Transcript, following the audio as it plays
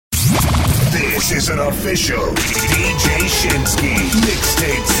This is an official DJ Shinsky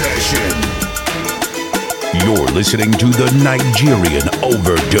mixtape session. You're listening to the Nigerian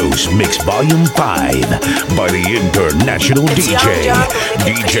Overdose Mix Volume 5 by the international DJ,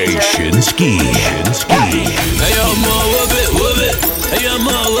 DJ Shinsky. Hey, yo, more whoop it, whoop it. Hey, yo,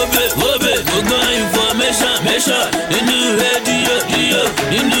 more whoop it, whoop it. We're going information. The new radio,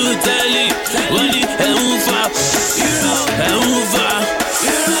 the new telly. Wande,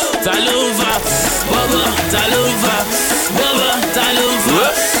 Talova,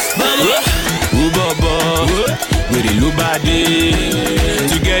 Bobo, with the Lubade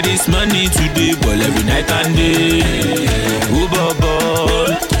to get this money today, but every night and day. Bobo,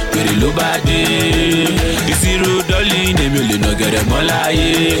 with the Lubade, the zero dolly, they will not get them all.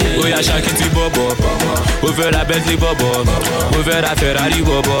 Oh, yeah, Shakiti Bobo, over a Bentley Bobo, over a Ferrari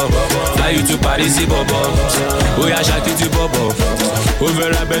Bobo, fly you to Paris Bobo. Oh, yeah, Shakiti Bobo, over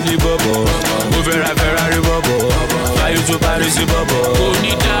a Bentley Bobo, over a Ferrari Bobo, fly you to Paris Bobo. Oh,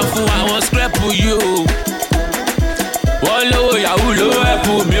 need that for I want scrap for you. Wọ́n yahoo ló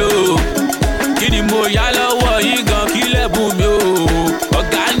ẹ̀bùn mi o. Kí ni mo yá lọ́wọ́ yín gan kí lẹ́bùn mi o.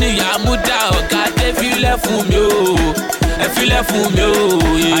 Ọ̀gá nìyá mú dá ọ̀gá dé fílẹ̀ fún mi o. Ẹ fílẹ̀ fún mi o.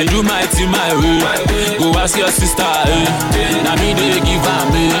 I do my thing my way. Go ask your sister. Na me dey give am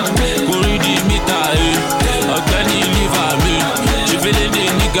me. Kò rí di mítà. Ọ̀gbẹ́ni liver mi. Ṣèfẹ́lẹ́ dé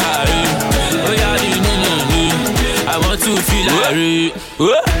nígà. Ó yá di nínú mi. I want to feel like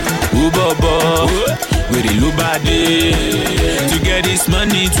Bobo, with the Lubade to get this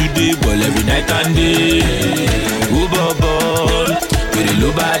money today, but every night and day. Bobo, with the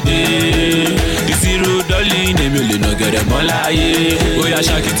Lubade, the zero dolly, they will not get them all. Oh, yeah,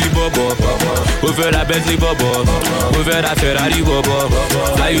 Shakiti Bobo, over a Bentley Bobo, over a Ferrari Bobo,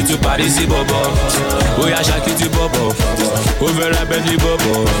 fly you to Paris Bobo. Oh, yeah, Shakiti Bobo, over a Bentley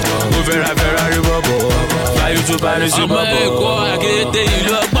Bobo, over a Ferrari Bobo, fly you to Paris Bobo. I get the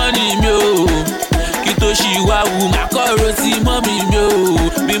look money. Kí tó ṣì wá wù má kọ̀rọ̀ sí mọ́mì mi o.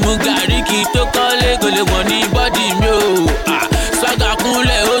 Bí mo gàrí kí tó kọ́lé kò lè wọ̀n ní bọ́dì mi o. Swaga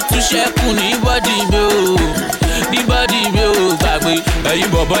kúnlẹ̀ ó tún ṣẹ́kù ní bọ́dì mi o. Ní bọ́dì mi o gbàgbé. Ẹ̀yin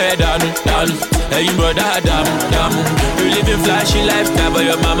bọ̀bọ̀ ẹ̀ dànù. Ẹ̀yin bọ̀dá dàmú. You living flashy lifestyle but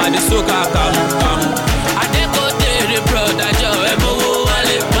your mama dey so kàmú. Adékòtèrè broda jọ ẹ̀ mọ́wó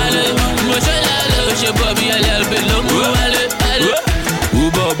wálé. Mo ṣe lálẹ́ ó ṣe bọ̀ bí ẹlẹ́bẹ̀ ló mú wálé.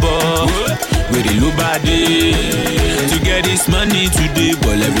 Bobo, with the Lubade to get this money today,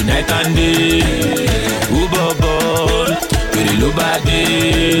 but every night and day. Bobo, with the Lubade,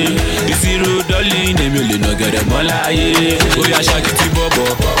 the zero dolly, they will not get them all. Oh, yeah, Shakiti Bobo,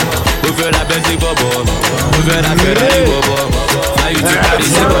 over a Bentley Bobo, over a Ferrari Bobo, fly you to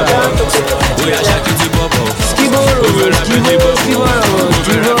Paris Bobo. Oh, yeah, Shakiti Bobo, over a Bentley Bobo,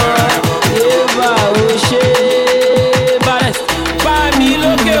 over a Ferrari Bobo. Mi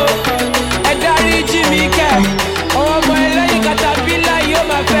lókè o, ẹ dáríjì mi kẹ́. Ọwọ́ ọmọ ẹlẹ́yìn katapila yóò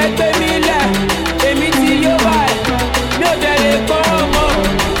máa fẹ́ gbé mi lẹ̀. Èmi tí yóò bá ẹ̀, mi ò dẹ̀ lè kọ́ ọmọ.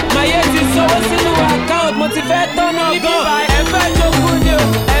 Màyé ti sanwó sínú account, mo ti fẹ́ tọ́nà gan. Níbi bá ẹ̀fẹ́ jókòó ni o,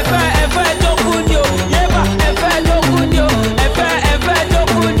 ẹ̀fẹ́ jókòó ni o. Yébà ẹ̀fẹ́ jókòó ni o, ẹ̀fẹ́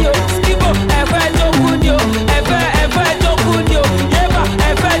jókòó ni o. Skibo ẹ̀fẹ́ jókòó ni o, ẹ̀fẹ́ jókòó ni o. Yébà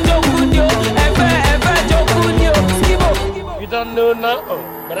ẹ̀fẹ́ jókòó ni o, ẹ̀fẹ́ jókòó ni o. Skibo. You don't know now,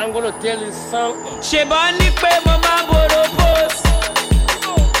 but I'm gonna tell you something. Shebani pe mama boro post,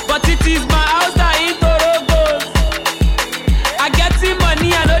 but it is my house that in Duro goes. I get the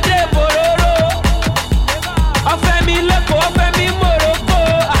money and no dey bororo. Offer me leko, offer me moroko,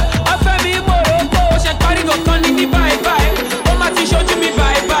 offer me moroko. O ṣe parí go kan ní bye bye. O ma ti ṣojú mi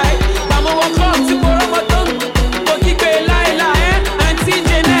bye bye. Mama wo club ti boro mo tó. Ko kígbe láìla Aunty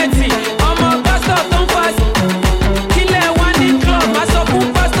Janeti, ọmọ pastor tó ń fast.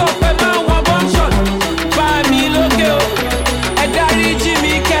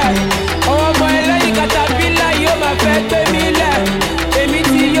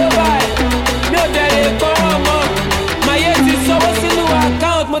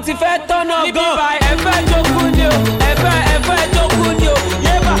 Mo ti fẹ́ tọ́nà gan. Níbi bá ẹ̀fẹ́ jókòó ni o, ẹ̀fẹ́ jókòó ni o.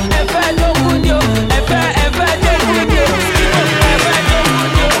 Yébà ẹ̀fẹ́ jókòó ni o, ẹ̀fẹ́ jókòó ni o. Ẹ̀fẹ́ jókòó ni o, ẹ̀fẹ́ jókòó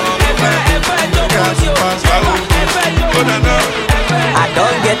ni o. Yébà ẹ̀fẹ́ jókòó ni o. I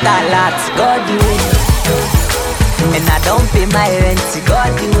don't get a lot, God the way. And I don't pay my rent,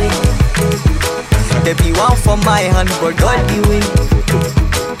 God the way. There be one for my hand, but God the way.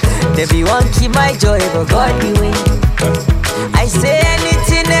 There be one keep my joy, but God the way. I say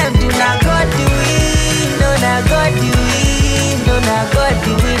anything them do not God do it, no not God do it, no not God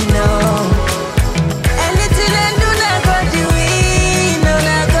do it, no. Anything them do not God do it, no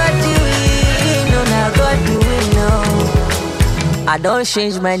not God do it, I don't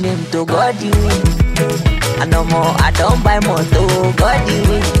change my name to Godwin. And no more, I don't buy more to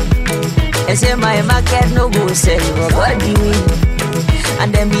Godwin. They say my market no go sell, but Godwin.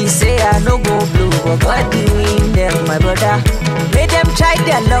 And then me say I no go blue, but Godwin. Them my brother, make them try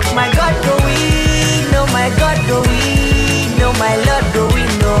their luck. My God go win, no my God go win, no my Lord go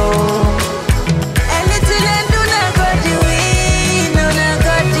win, no. Anything I do na Godwin, no na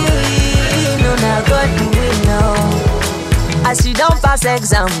Godwin, no na Godwin, no. As you don't pass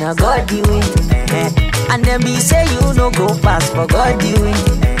exam, na Godwin. And then me say you no go pass, for Godwin.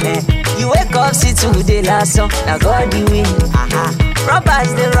 You wake up, see today last song, na Godwin.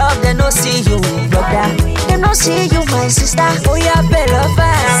 Robbers they rob, they no see you, brother. They no see you, my sister. Oh yeah, Bello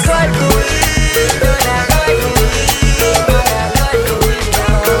fast. Godwin, no na Godwin, no na Godwin, no.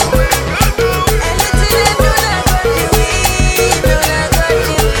 Anything I do na Godwin, no na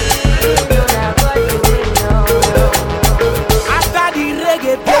Godwin, no na Godwin, no. After the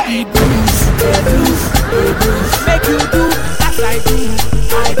reggae, play the blues, make you do as I do.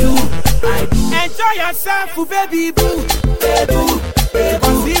 Enjoy yourself, baby boo, boo.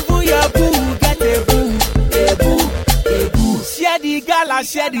 Cause even your boo get a boo, boo. Share the gala,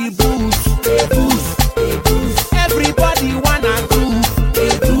 share the booze, everybody wanna do,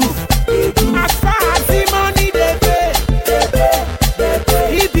 as far as the money they pay,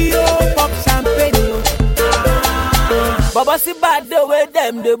 EBO pop champagne. Baba see bad the way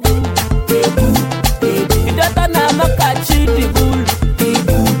them the boo. It doesn't have no catch the bull.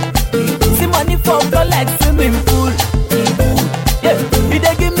 See money for flow like swimming pool. Yeah, he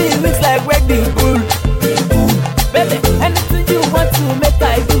dey give me wings like wedding pool. Baby, anything you want to make I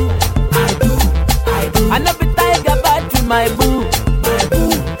do. I never tiger bad to my boo.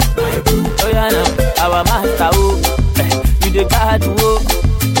 Oh yeah, now our master oh, you the God oh.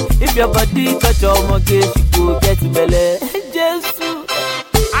 If your body touch your mortgage, you go get belly. Jesus.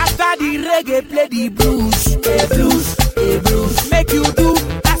 After the reggae, play the blues, make you do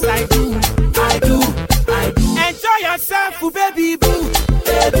as I do. Enjoy yourself, baby boo,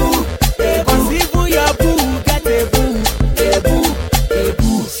 boo. Cause even your boo get a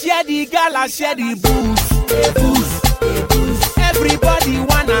boo, share the gala, share the booze, everybody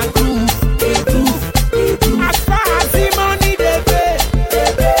wanna do, as far as the money they pay,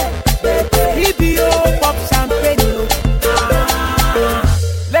 EBO pop champagne.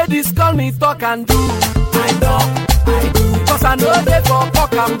 Ladies call me talk and do. I know, cause I know they for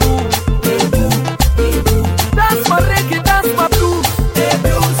cock and boo. Dance my reggae, dance my blues.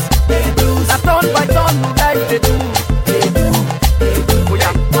 I turn by turn, like they do. Oh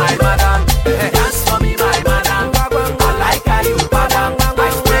yeah, my madam, dance for me, my madam. I like how you madam, I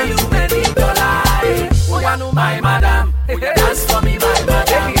spray you many dollars. Oh yeah, no, my madam, dance for me, my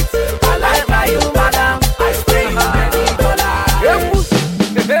madam. I like how you madam, I spray you many dollars.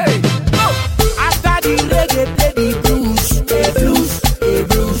 After the reggae, play the blues,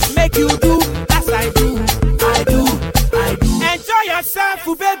 make you do as I do. Enjoy yourself,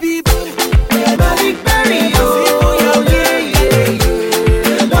 baby boo.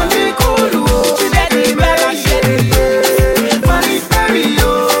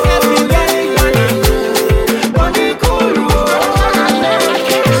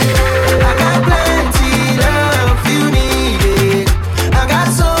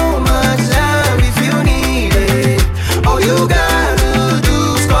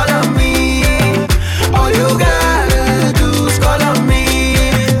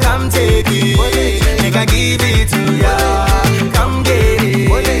 Come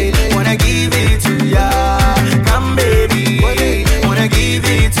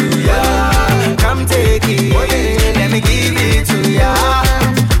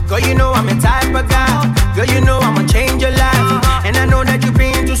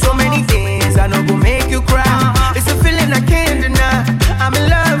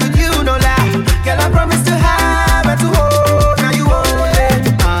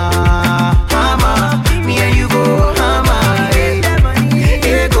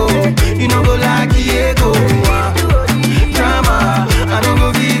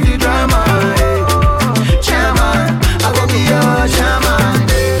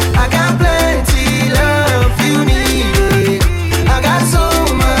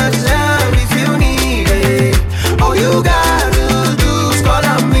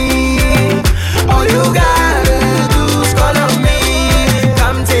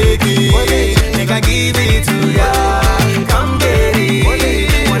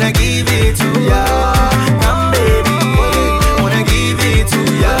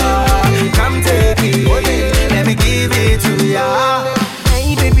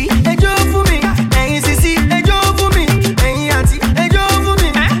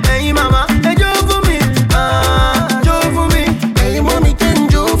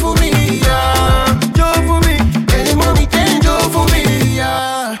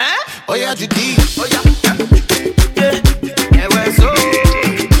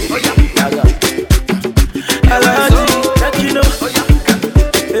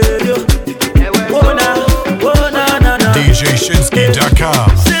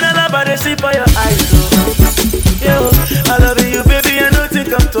Harrysong. See the love I see by your eyes. Yo, I love you, baby. I don't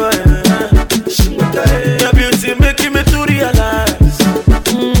think I'm twice. Your beauty making me to realize.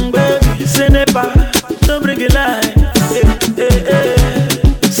 Baby, say never, don't bring it light.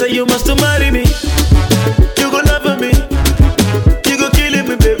 Say you must marry me. You go love me. You go killing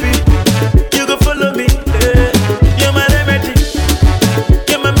me, baby. You go follow me. You're my remedy.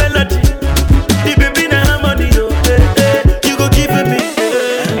 You're my melody. The baby na harmony, yo. You go give me,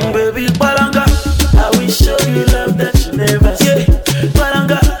 baby. Palanga, I will show you love that you never see.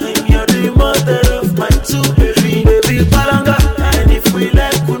 Palanga, you're the mother of my two baby. Baby Palanga, and if we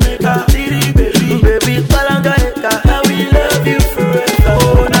like, we make a baby. Baby Palanga, I will love you forever.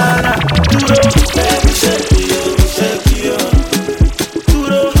 Oh na na, Duro, baby shake you,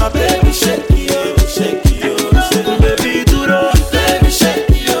 Duro, my baby shake you, baby Duro, baby shake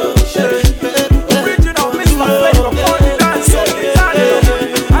you, original Mr. Flavour, dance on the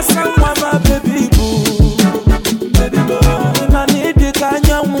radio. I said, my baby boo, I need the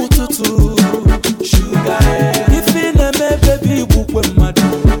Kanya mututu, sugar. If you name me baby boo, when my do,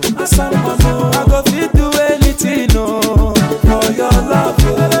 I said, I go fit do anything, no, for your love.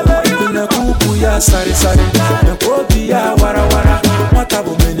 Na kuku ya sari sari, na kobi ya wara wara.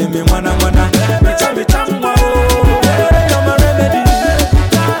 Matabu mene me mwana mwana, mita mwa oh. You're my remedy,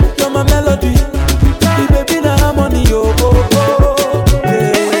 you're my melody. The baby na harmony yo oh oh.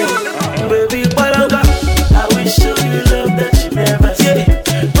 Baby Palanga, I will show you love that you never see.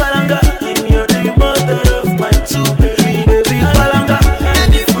 Palanga, you're the mother of my two baby. Baby Palanga,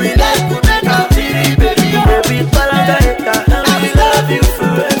 and if we like, we make a baby. Baby Palanga, I will love you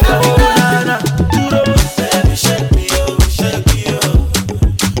forever. Oh na na, Duro, baby shake me oh,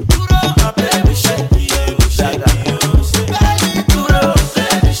 Duro, my baby shake me oh, baby Duro,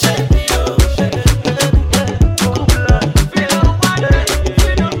 baby shake me oh,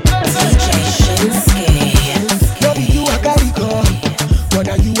 No be you a carry go, but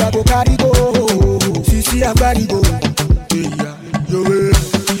now you a go carry go. Sisi a carry go, yeah, yo.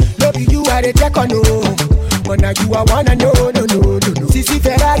 No be you a the check on no, but now you a wanna no. Sisi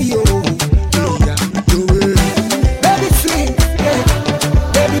Ferrari oh, yeah, yo. Baby sweet, yeah.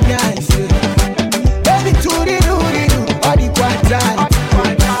 Baby nice, yeah. Baby do, all the quadrat.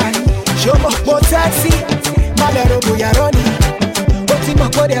 Show me more taxi, malero boya running. Oti mo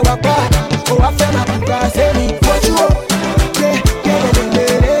kode wapa, o wa fe ma buka se mi. Woju o,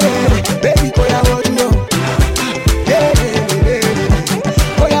 baby koya woju o,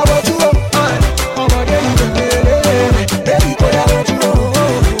 koya woju o, ọmọdé yìí baby koya woju o,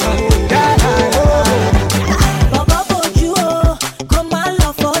 Bobo Woju o, come on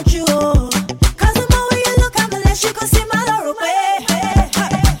love Woju o. 'Cause the more you look at me, less you can see my love.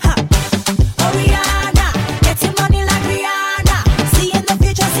 Oriana, getting money like Rihanna. See in the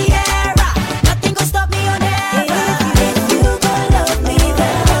future, Sierra. Nothing can stop me or never. If you go love me,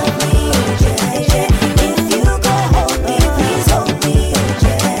 then love me, oh yeah. If you go hold me, please hold me, oh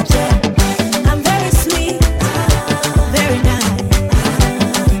yeah. I'm very sweet, very nice.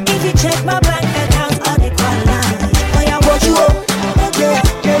 If you check my bank account, all the line. Oh yeah, woju o,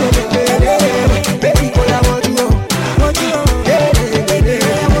 baby koya woju o, Woju o,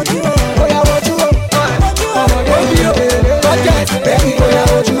 Woju o. koya woju o, ọmọdé yìí baby koya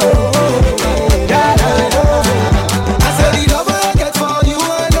woju o. I said the love I get for you, I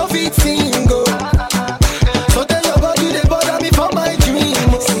no fit single. So tell your body they bother me for my dream.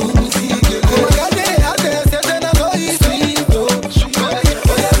 Oh my God, they out there say they not go easy. Oh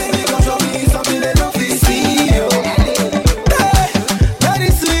yeah, baby, come show me something they no fit see. Hey, very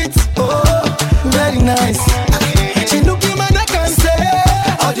sweet, oh, very nice. She look in my neck and say,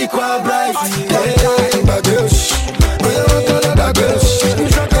 all the quite bright. Hey, baguesh, baguesh.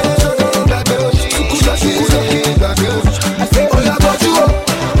 I say, oh yeah, woju o,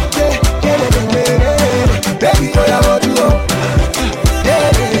 baby, oh yeah, woju o,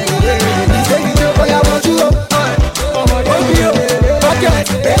 oh yeah, woju o, ọmọdé yìí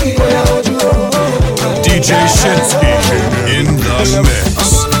baby, oh yeah, woju o. DJ Shinsky in the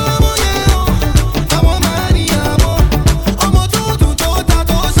mix.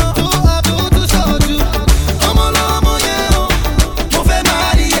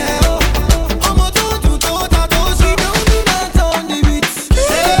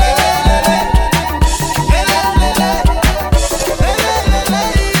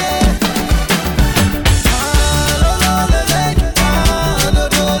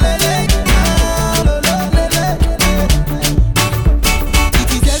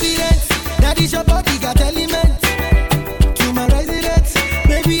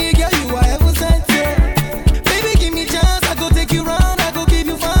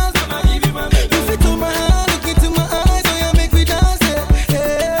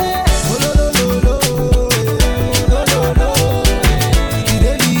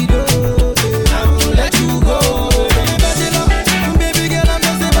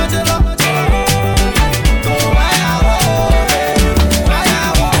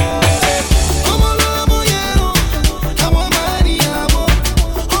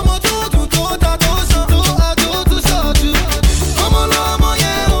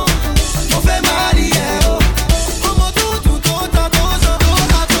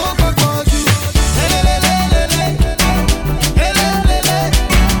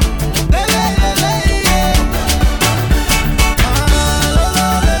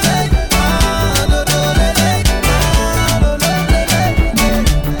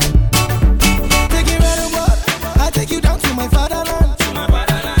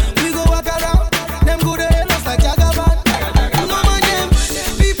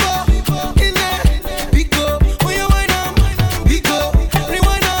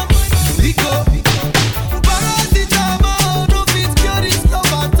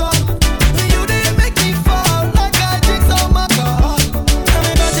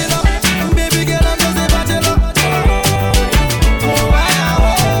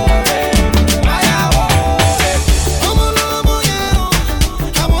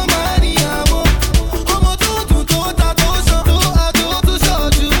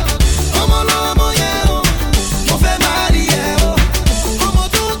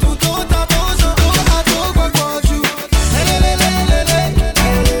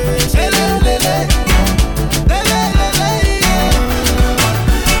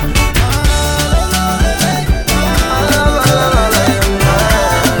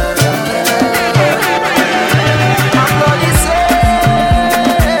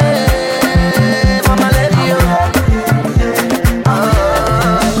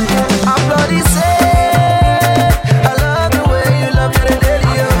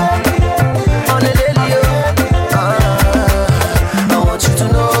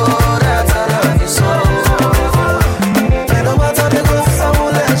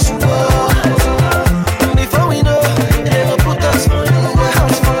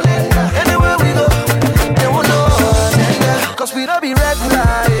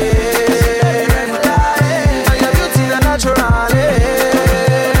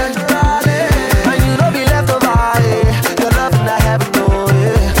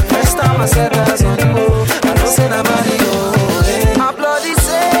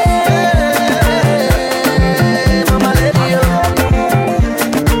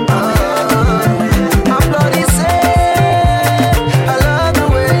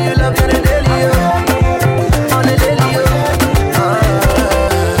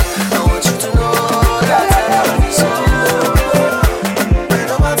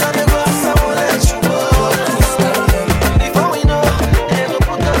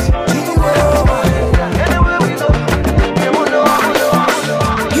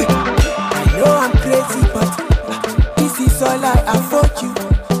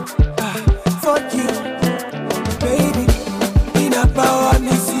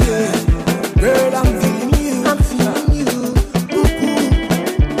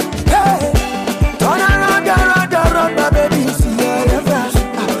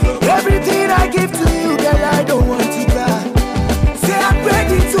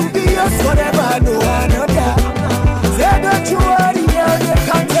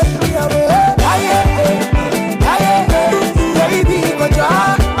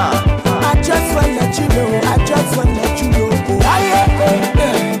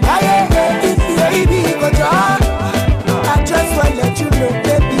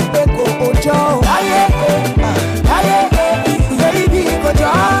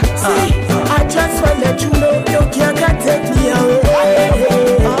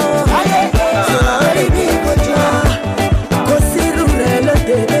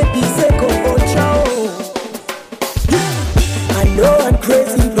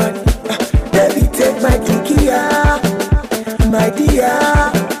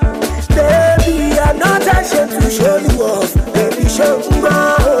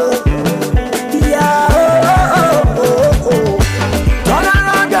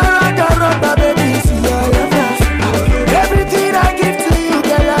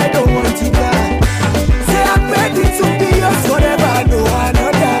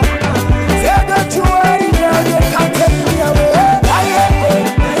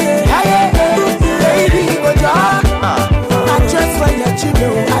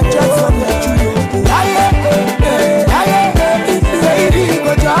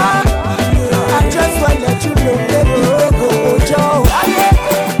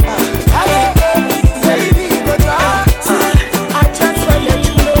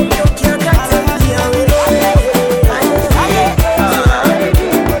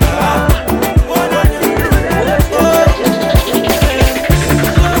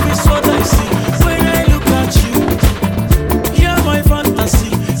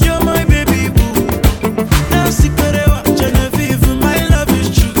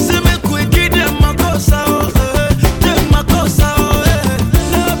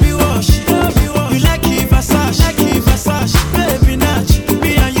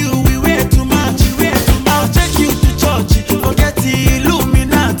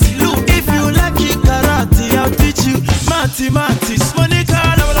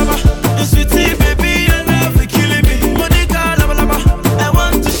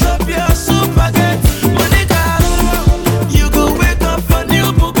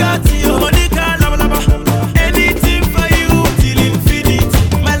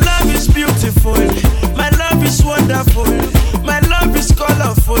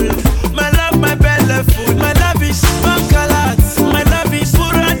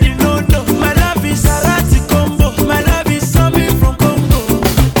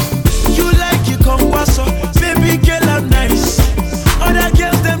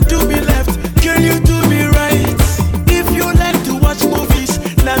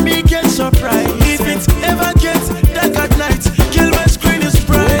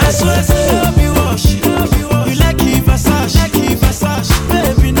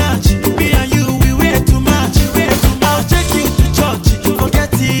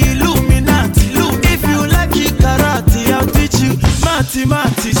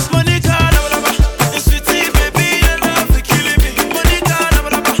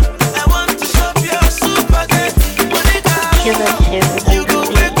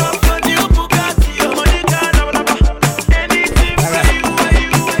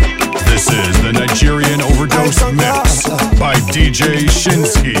 DJ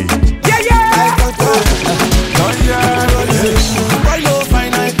Shinsky.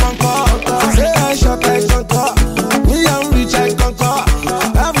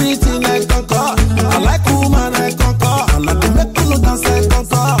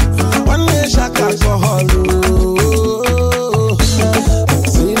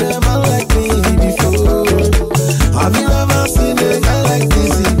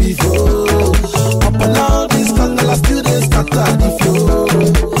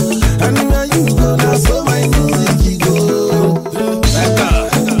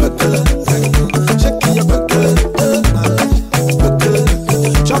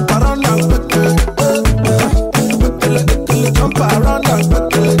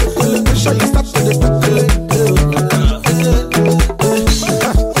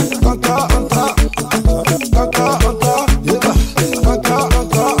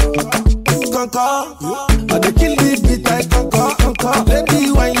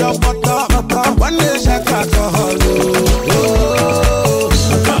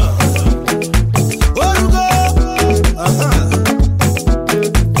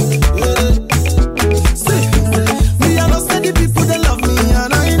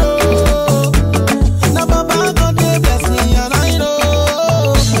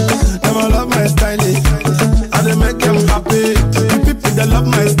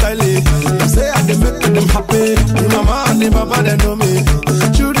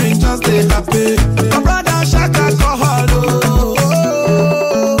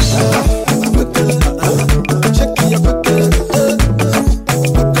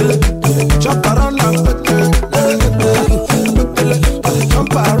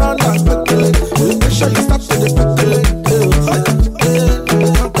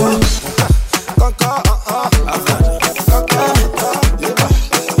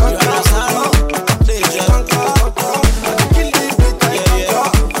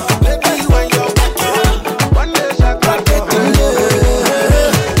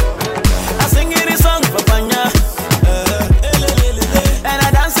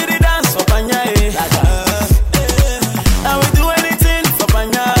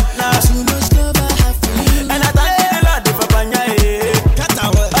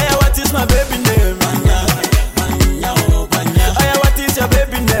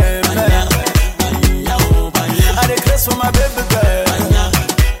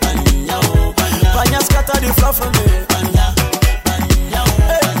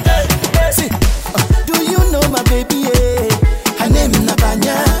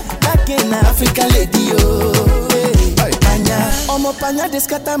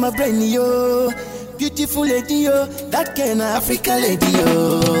 Africa lady,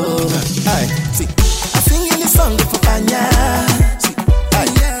 oh. Aye, see, I sing in the song for Panya, see,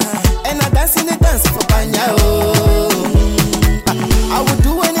 aye, and I dance in the dance for Panya, oh. I would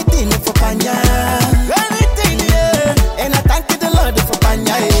do anything for Panya, anything, yeah. And I thank the Lord for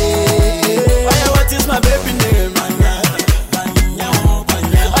Panya, yeah. Oh yeah, what is my baby name? Panya,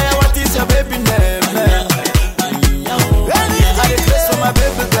 oh yeah, what is your baby name? Panya, I request for my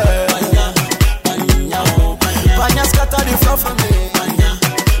baby girl. Panya scatter the floor for me.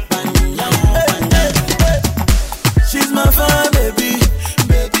 She's my family.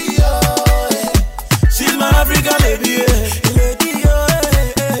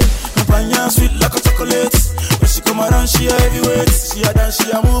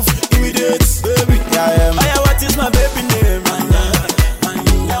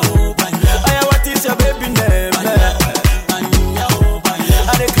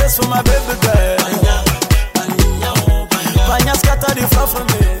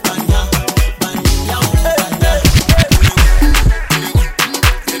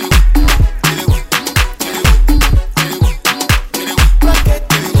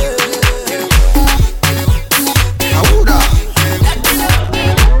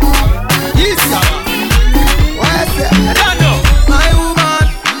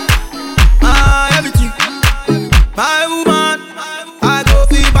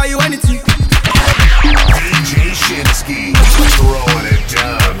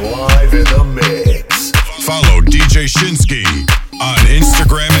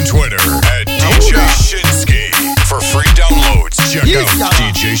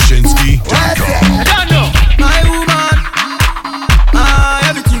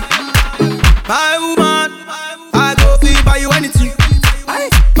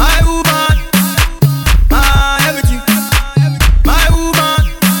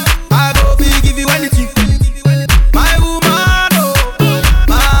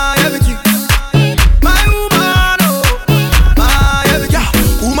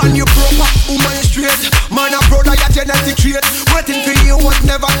 genetic trait. Waiting for you was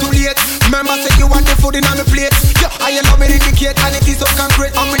never too late. Remember say you want the food in on my plate. Yeah, I love me indicate and it is so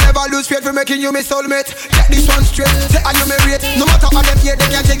concrete. And we never lose faith for making you my soulmate. Get this one straight, say I you my rate. No matter how them here, they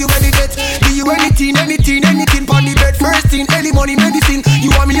can't tell you any date. Do you anything, pon the bed. First thing, any money, medicine. You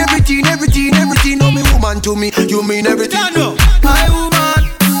want me everything. No me woman to me, you mean everything. No, my woman,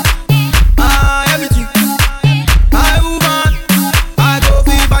 everything. My woman, I go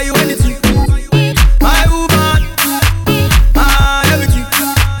be buy you anything. My woman, everything.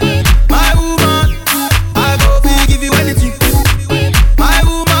 My woman, I go be give you anything. My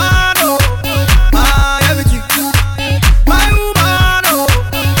woman, everything. My woman,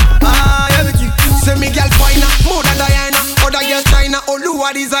 everything. Say me girl finer, more than Diana. Other girls China,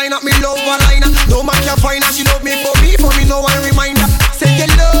 Oluwa designer. Me love Valina. No man can find her, she love me for me no one reminder. Say your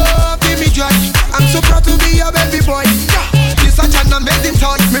love, give me joy. I'm so proud to be your baby boy. Yeah, you're such an amazing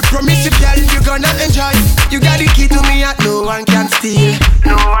toy. Me promise you, girl, you gonna enjoy. You got the key to me, and no one can steal.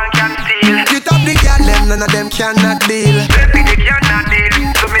 No one can steal. You top the girl, them none of them cannot deal. Baby, they cannot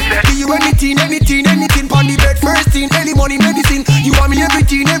deal. So me say, do you anything, pon the bed. First thing, any money, medicine. You want me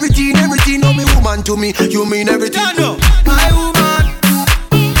everything. No me woman to me, you mean everything. No, my woman,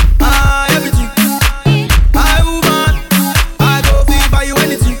 everything. My woman, I go be buy you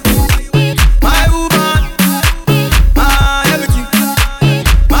anything. My woman, everything.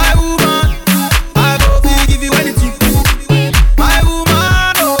 My woman, I go be give you anything. My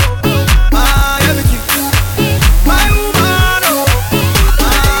woman, everything. My woman,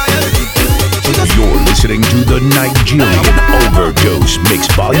 everything. You're listening to the Nigerian Overdose Mix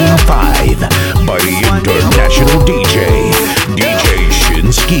Volume 5 by international DJ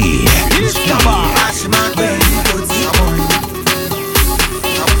Shinsky.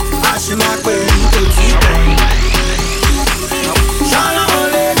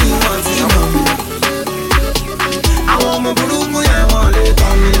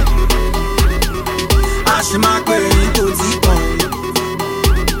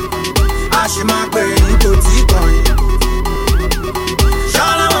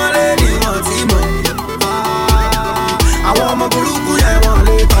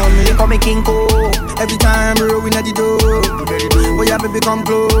 Every time we roll in at the door. Oh yeah, baby, come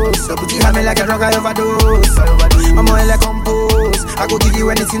close. So put you have me like a drug I overdose. I'm on like compose. I go give you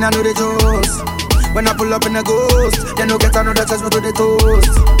anything, I know the toast. When I pull up in a ghost, then no get another chance, but do the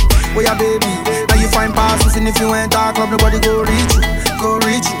toast. Oh yeah, baby, now you find passes. And if you ain't talk club, nobody go reach you. Go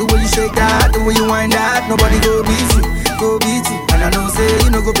reach you. The way you shake that, the way you wind that, nobody go beat you. Go beat you. And I know say,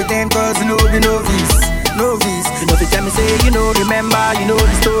 you know go pretend cause you know be novice. Novice. You know if you tell me say, you know, remember, you know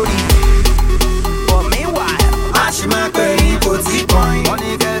the story. Ashimapeyin kò tí kọrin. Wọ́n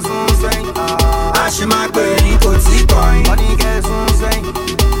ní kẹ́sùn sẹ́yìn. Ashimapeyin kò tí kọrin. Wọ́n ní kẹ́sùn sẹ́yìn.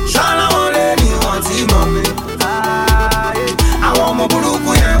 Ṣọ́lá wọn lé ní wọ́n tí mọ̀ mi. Àwọn ọmọ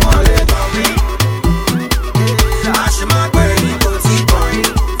burúkú yẹn wọ́n lè tọ̀ mí. Ashimapeyin kò tí kọrin.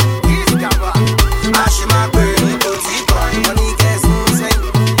 Ashimapeyin kò tí kọrin. Wọ́n ní kẹ́sùn sẹ́yìn.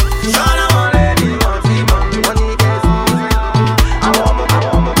 Ṣọ́lá wọn lé ní wọ́n tí mọ̀ mi. Wọ́n ní kẹ́sùn sẹ́yìn. Àwọn ọmọ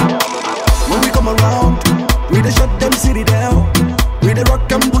when we come around. We the shut them city down. We the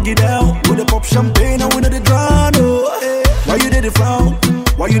rock and boogie down. We the pop champagne and we know the drown. Oh, hey. Why you did the frown?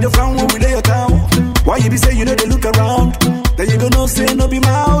 Why you the frown when we lay your town? Why you be say you know they look around? Then you gonna say no be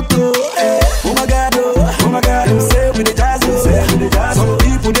mouth. Oh, hey. Oh my God, oh my God. Them say with the jazz, oh. Some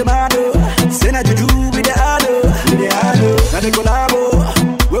people they mad, oh. Say na juju with the hard, oh. Now they collabo.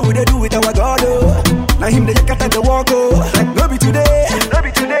 What would they do with our God, oh? Now him they cut at the walk, oh. Like no be today.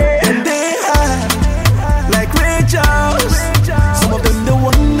 And they like Ray Charles. Some of them they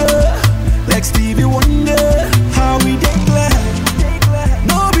wonder, like Stevie Wonder, how we declare.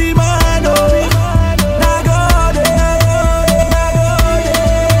 No be man, no. Now go there.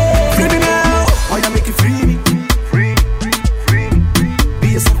 Free me now, oh yeah, make it free me. Free. Be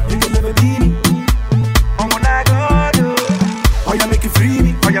yourself, you can never be me. Oh now go there. Oh yeah, make it free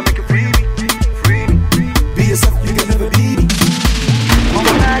me. Oh yeah, make it free me. Free. Be yourself, you can never be me. Oh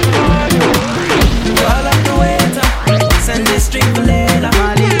now go there. Call up the waiter, send this drink for later.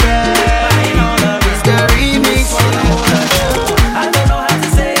 Buying all of this, the remix. I don't know how to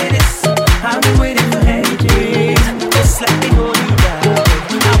say this. I've been waiting for ages. Just let me hold you down.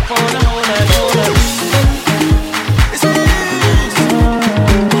 I wanna hold her.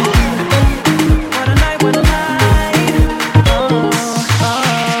 What a night.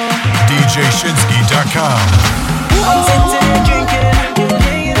 DJShinsky.com. I'm sitting here drinking,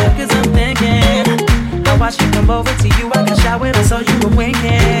 laying up 'cause I'm thinking. I watched you come over to you, I got showered, I saw you were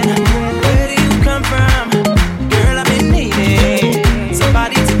winking. Where do you come from? Girl, I've been needing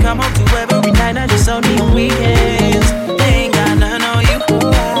somebody to come home to every night, I just only on weekends.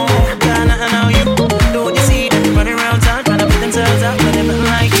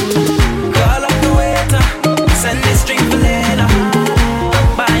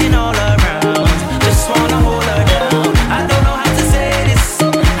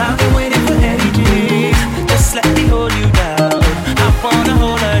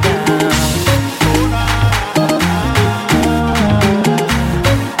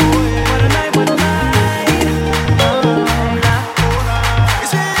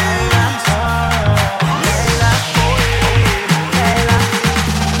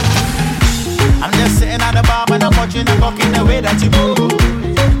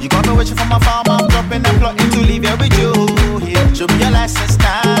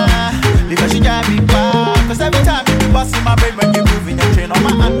 my brain when you moving your chain on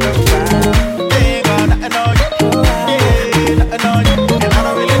my underground. Ain't got nothing on you. Yeah, nothing on you. And I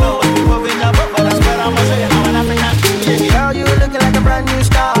don't really know what's been moving your butt, but that's what I'ma say. I'm an African. Girl, you looking like a brand new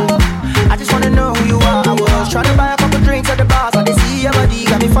star. I just wanna know who you are. I was trying to buy a couple drinks at the bars. I didn't see your body,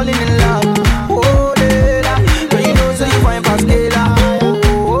 got me falling in love. Oh, Lela, girl, you know so you fine past Lela.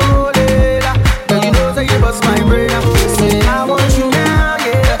 Oh, Lela, girl, you know so you bust my brain. Say I want you now,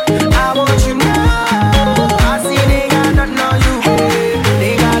 yeah, I want you now. I see they got nothing on you, hey,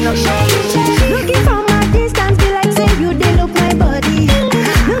 they got nothing on you. Looking from my distance, be like say you they look my body.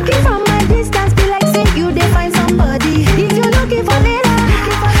 Looking from my distance, be like say you they find somebody. If you're looking for Lela,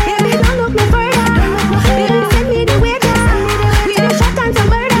 baby don't look me further. Baby send me the waiter, we the shot and some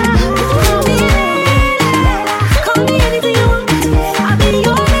murder. Call me Lela, call me anything you want. I'll be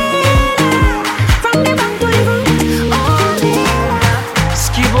your Lela, from the back to the front. Oh Lela.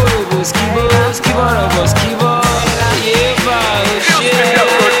 Skibo, skibo, skibo, skibo.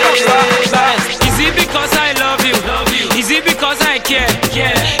 Is it because I love you? Is it because I care?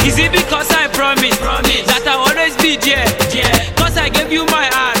 Is it because I promise that I'll always be there? Cause I gave you my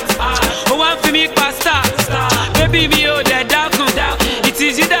heart. Oh, one for me, pasta. Baby, me, oh, the dark. It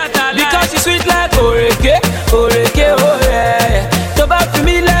is you that I like. Because you sweet like Orege, Orege, oh yeah. Toba for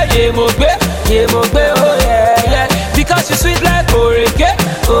me like Yemogbe, oh yeah. Because you sweet like Orege,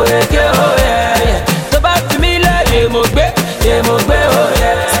 Orege, oh yeah. Toba for me like Yemogbe, oh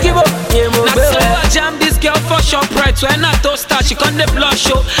yeah. Skibo, Yemogbe. Now so I jam this girl for ShopRite. When I toast her, she come the blush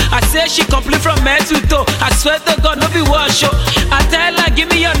show. I say she complete from head to toe. I swear to God, no be one show. I tell her, give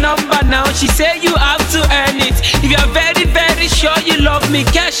me your number now. She say you have to earn it. If you're very, very sure you love me,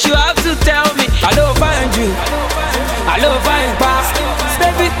 Kesh, you have to tell me. I don't find you. I don't find past.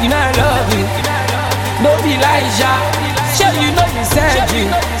 Baby, you know I love you. No be Elijah. Sure you know you said you.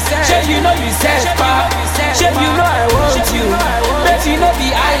 Sure you know you said pa. Sure you know I want you. Bet you know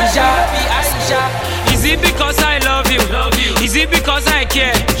be Aisha. Is it because I love you? Is it because I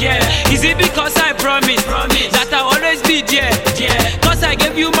care? Is it because I promise that I'll always be there? Cause I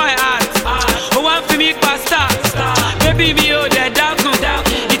gave you my heart. Oh, one for me, pasta. Baby, me, oh, the dark.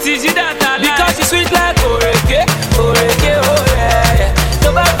 It is you that I like. Because you sweet like Orege, Orege, oh yeah.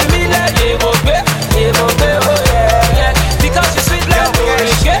 Nobody for me like Yemogbe, oh yeah. Because you sweet like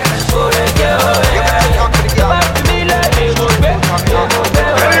Orege, Orege, oh yeah. Nobody for me like Yemogbe, oh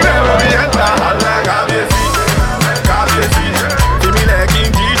yeah. Anywhere where we enter, I like Kcee. Give me like King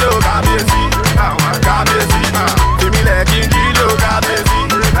Dido, Kcee. Give me like King Dido, Kcee.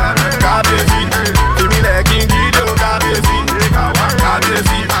 Give me like King Dido, Kcee.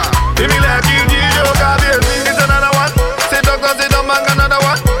 Give me like King Dido, Kcee. It's another one. Say doctor, say don't bang another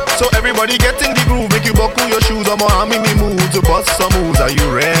one. So everybody get in the groove, make you buckle your shoes. I'm gonna make me move to bust some moves. Are you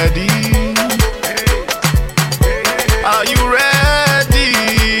ready? Are you ready?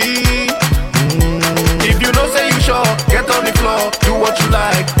 If you know say you sure, get on the floor, do what you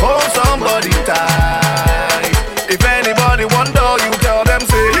like, hold somebody tight. If anybody wonder, you tell them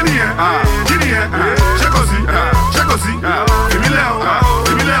say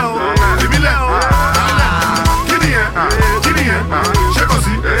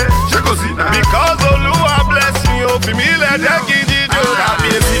because Oluwa bless me, oh, give me let that give you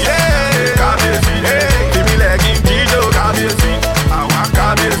Kcee, give me let give you Kcee, give me let give you Kcee,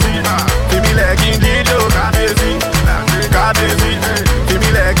 give me let give you Kcee, give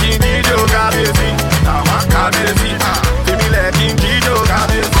me let give you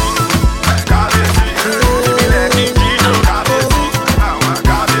Kcee.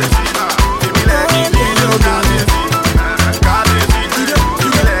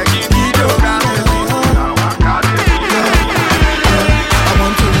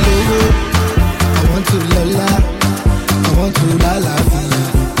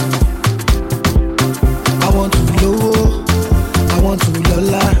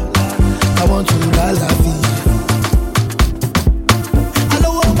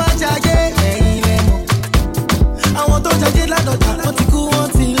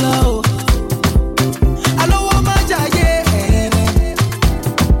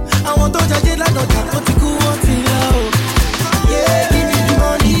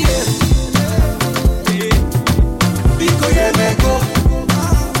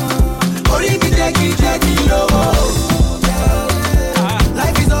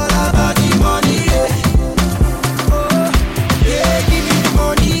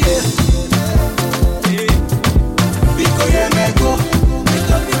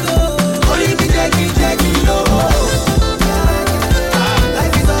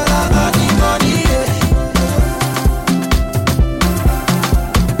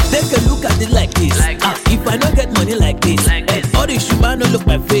 man no look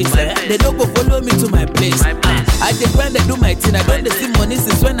my face. They don't go follow me to my place. I dey grind, they do my thing. I don't see money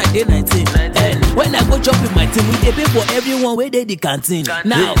since when I did 19. When I go chop with my team, we dey pay for everyone where they the canteen.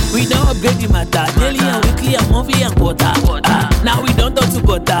 Now we don't upgrade the matter. Daily and weekly and monthly and quarter. Now we don't talk to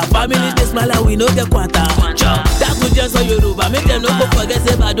butter. Family they smile and we know the quarter. That could just so Yoruba. Make them no go forget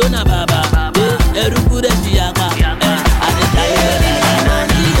say Badona Baba. Eruku de Chiaka. And the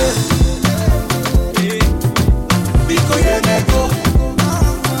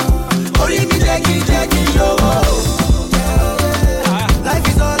Life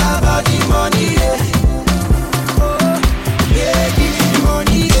is all about the money, yeah, give me the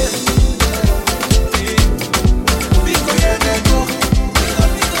money,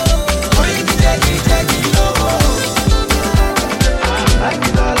 Life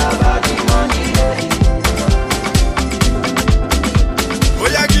is all about the money, Oh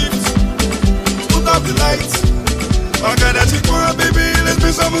yeah, gift, put up the lights. Okay, that's it, baby, let's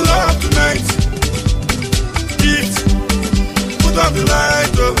make some love tonight. Gift, put up the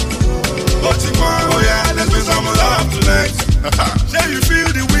light, oh yeah, let's make some love tonight. Shall you feel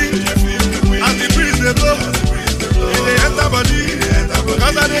the wind, and the breeze they blow, and they enter body,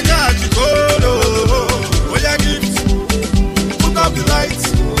 cause I they got you cold, oh yeah, gift, put up the lights.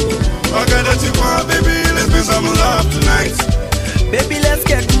 Okay, that's it, baby, let's make some love tonight. Baby, let's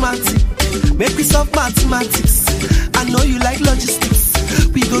get romantic. Make we solve mathematics. I know you like logistics.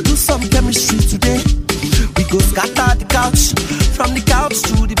 We go do some chemistry today. We go scatter the couch. From the couch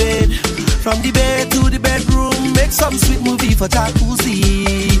to the bed. From the bed to the bedroom. Make some sweet movie for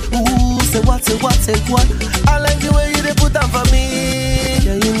jacuzzi. Ooh, say what, say what, say what. I like the way you they put on for me.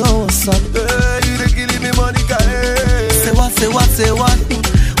 Yeah, you know what's up. You they killing me, Monica. Say what, say what, say what.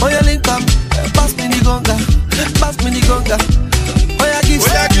 Oh, you link up. Pass me the gonga. Pass me the gonga. Oh, yeah,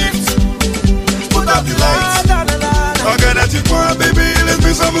 gift. Put up the lights. Okay, that's it, baby. Let's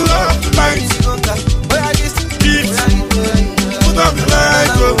make some love tonight. Gift. Put up the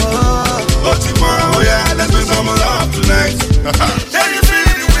lights. Oh yeah, let's make some love tonight. Can you feel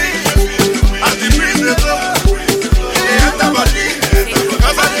the wind? As the breeze they blow. Enter body.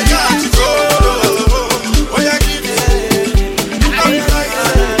 Cause I think I have to go. Oh yeah, gift. Put up the lights.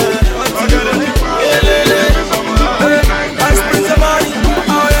 Okay, that's it, let's make some love tonight. I spend some money.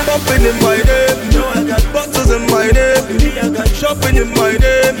 Bumping in my name. Bottles in my name. Shopping in my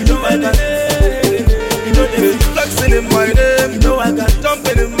name. Flexing in my name.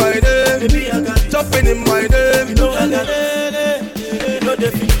 Jumping in my name. Jumping in my name.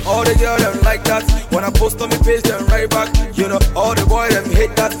 All the girls them like that. When I post on my page, them right back. You know, all the boys them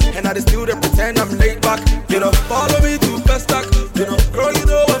hate that. And I still they pretend I'm laid back. You know, follow me to best stack. You know, girl, you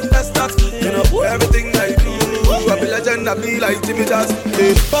know I'm best at. You know, everything I do. I be legend, I be like Jimmy Jazz.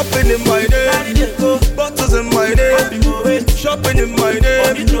 Popping in my name. Bottles in my name. Shopping in my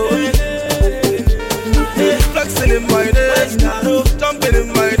name. Flexing in my name. Jumping in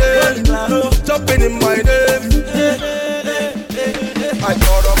my name. Jumping in my name. I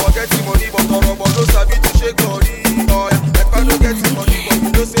thought about getting money, but thought about no sabi to shake body. Oh yeah, like I don't get money, but you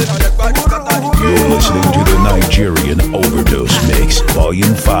don't say that like bad is that. You're listening to the Nigerian Overdose Mix,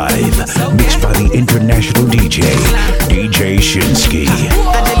 Volume 5, mixed by the international DJ, DJ Shinsky.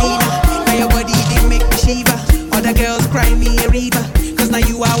 Angelina, now your body did make me shiver. Other girls cry me a river. Cause now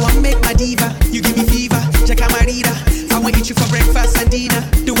you are one make my diva. You give me fever, check out my reader. I want eat you for breakfast and dinner.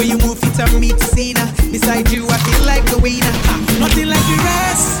 The way you move it on me to see now. Beside you I feel like the winner. Nothing like the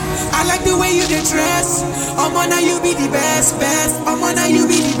rest. I like the way you get dressed. Now you be the best, best. Now you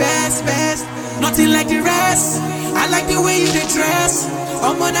be the best, best. Nothing like the rest. I like the way you get dressed.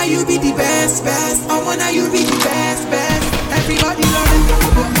 Now you be the best, best. Now you be the best, best. Everybody love it.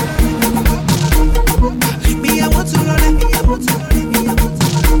 Me I want to love it.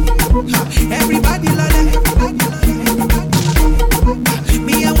 Everybody love it.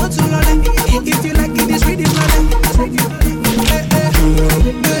 Me I want to love it. If you like it, this reading love it.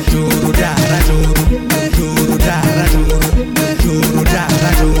 Duro dara duro, duro dara duro, duro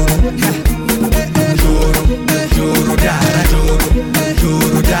dara duro, duro dara duro,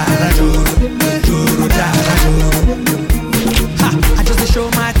 duro dara duro, duro dara duro. I just show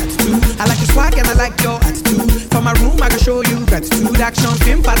my tattoo. I like your swag and I like your attitude. For my room I can show you gratitude. Action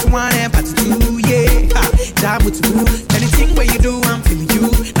film part 1 and part 2. Yeah, job with you. Anything where you do, I'm feeling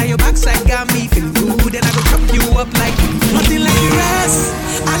you. Now your backside got me feeling good, and I go chop you up like nothing like the rest.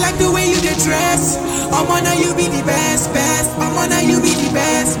 I like the way you get dressed. Now you be the best, best. Now you be the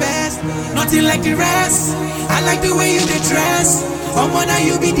best, best. Nothing like the rest. I like the way you get dressed. Now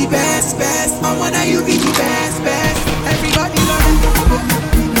you be the best, best. Now you be the best, best. Everybody love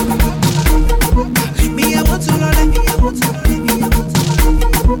it. Me I want to love it.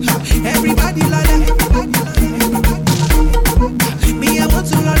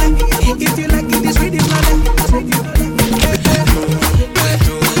 to lolly. If you like it, this rhythm lolly.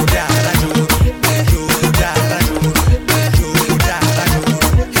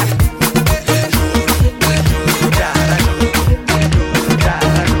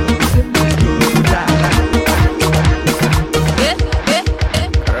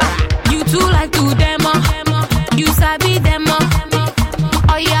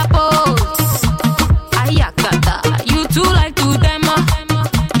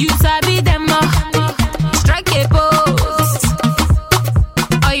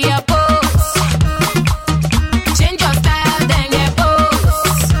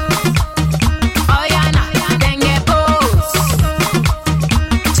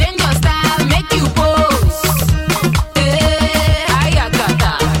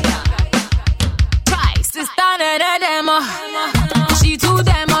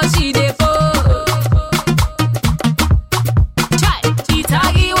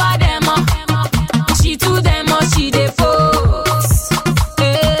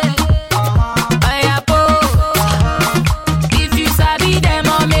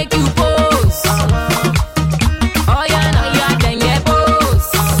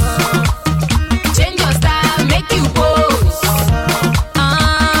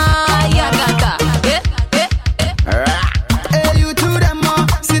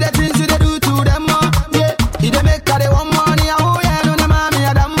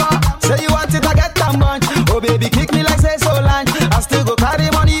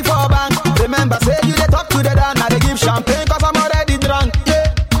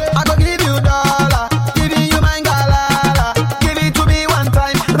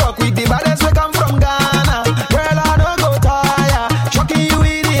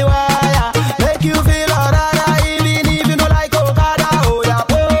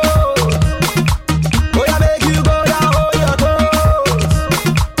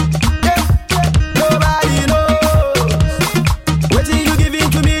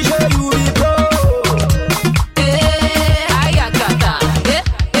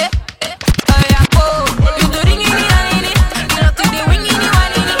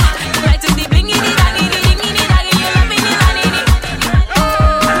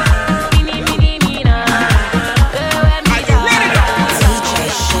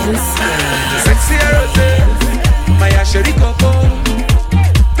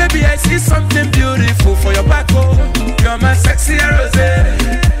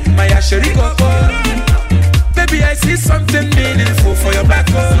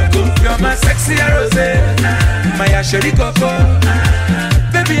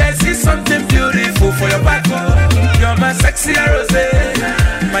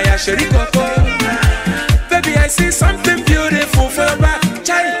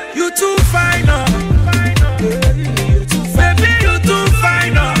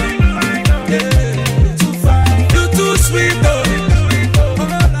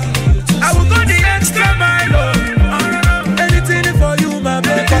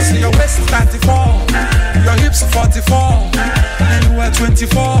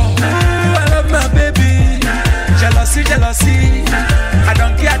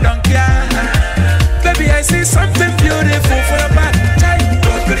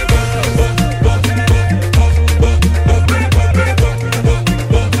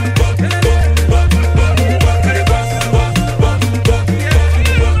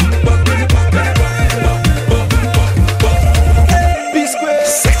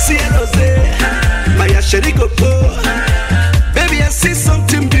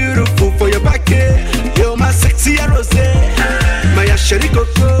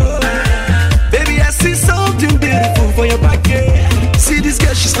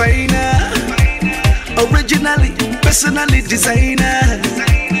 Personally designer.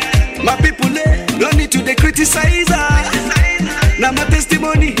 My people don't need to criticize her. Now my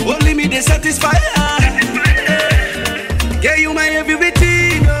testimony, only me they satisfy her. Yeah, you my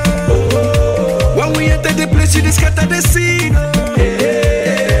everything. When we enter the place, you just scatter the scene.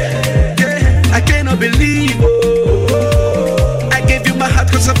 Yeah, I cannot believe. I gave you my heart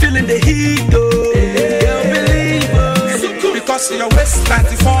cause I'm feeling the heat. Can't believe. Because your waist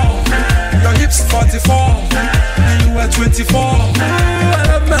 94, your hips 44, and you are 24. I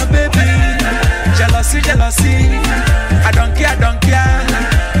love my baby. Jealousy, jealousy. I don't care,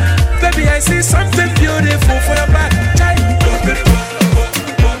 Baby, I see something beautiful for your back.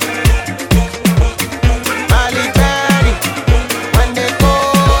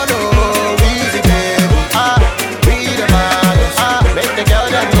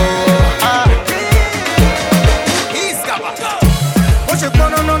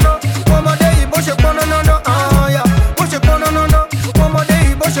 Come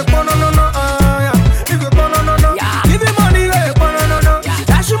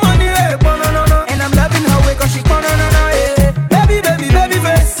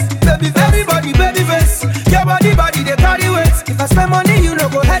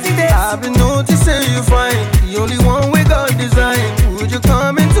I've been noticing you fine. The only one we got design. Would you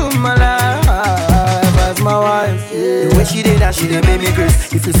come into my life as my wife? Yeah. The way she did that, she did make me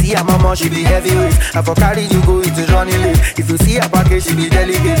grace. If you see her mama, she be heavyweight. I for carry you go into Johnny Lee. If you see her package, she be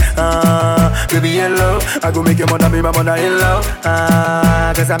delicate. Baby in love, I go make your mother be my mother in love.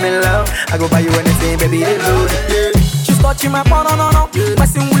 Cause I'm in love, I go buy you anything, baby in love. Yeah. She's touching my no,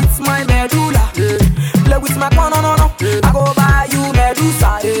 messing with my medulla. Play with my no, I go buy you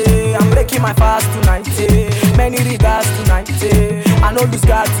Medusa. I'm breaking my fast tonight. Many regards tonight. I know lose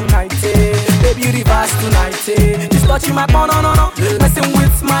God tonight. Baby reverse tonight. She's touching my no, messing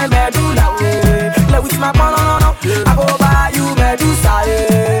with my medulla. Play with my no, I go buy you Medusa.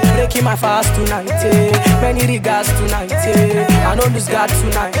 Breaking my fast tonight. Many regards tonight. I know lose God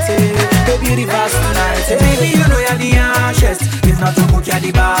tonight. Baby reverse tonight. Baby, you know you're the anxious. If not to cook, you're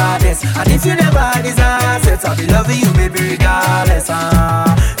the baddest. And if you never desire assets, I'll be loving you, baby, regardless.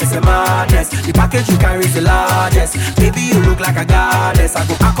 It's a madness. The package you carry is the largest. Baby, you look like a goddess. I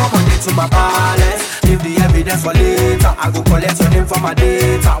go accommodate to my palace. Leave the evidence for later. I go collect your name for my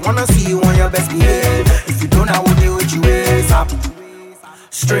data. Wanna see you on your best behavior. If you don't, I will deal with you ASAP.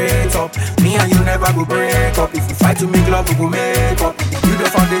 Straight up, me and you never go break up. If you fight to make love, we go make up. You the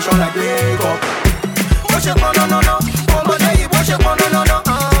foundation like break up. Push it on, no. Oh my day, push it on, no.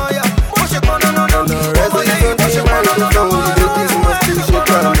 Yeah, push it on, no. Oh my day, push it on, no. This must be shit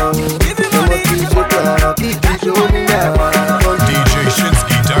right now. Give me money, keep it showing now.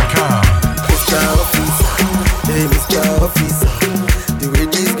 DJShinsky.com. Mr. Officer, hey Mr. Officer, the way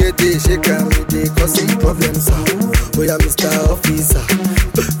this get they shake and me they causing problems. Oh yeah, Mr. Officer,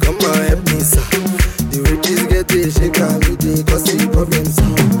 come on help me, sir. The way this get they shake and me they causing problems.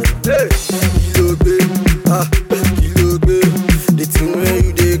 Hey, kilo babe, the thing where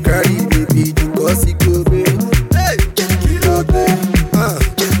you they carry, baby, the cause it go babe. Hey, kilo babe,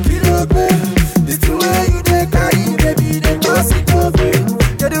 the thing where you they carry, baby, the cause it go babe.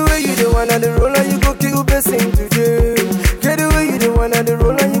 Get the way you the one and the roll and you go kill blessing today. Get the way you the one and the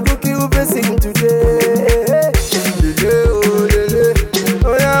roll and you go kill blessing today.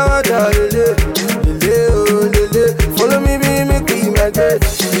 Oh yeah, what lele, follow me, be me queen my girl.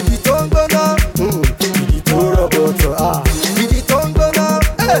 Didi tongo na, didi toro boto didi tongo na,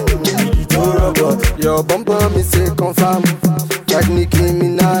 didi toro boto. Your bumper me say confirm, like Nicki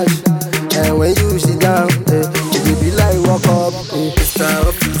Minaj. And when you sit down, it be like walk up, Mr.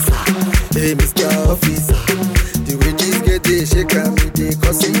 Officer, hey Mr. Officer. The way this get they shake and me they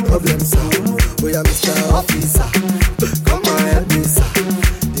causing problems. Oh yeah, Mr. Officer, come on help me, sir.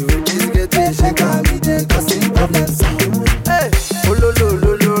 The way this get they shake and me they causing problems. Hey, oh lo,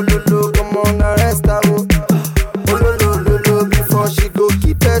 come on arrest her. Oh lo, before she go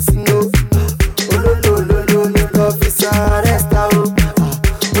keep person no. Oh lo, Mr. Officer arrest her. Oh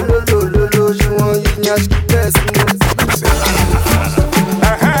lo, she want you nyash keep person no.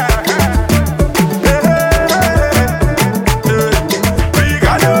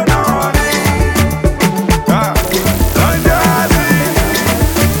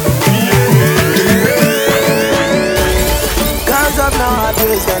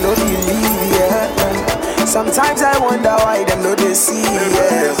 Sometimes I wonder why them no they see,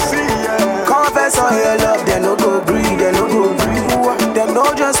 yeah. Confess all your love, they no go breathe, they no go breathe. Them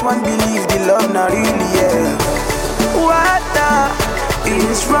no just want believe the love not really, yeah. What the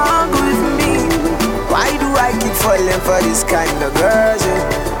is wrong with me? Why do I keep falling for this kind of girl, yeah?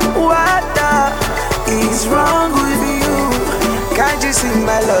 What the is wrong with you? Can't you see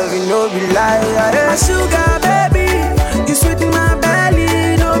my love, you know be lie, yeah. My sugar baby, you sweet in my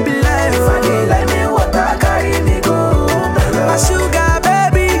belly, no be lie. If I did like me, what I carry me go. My sugar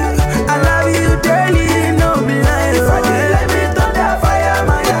baby, I love you daily, no be lie. If I did like me, thunder fire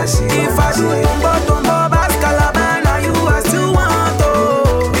my yashi. If I do tumbo bass calabana, you are still want to.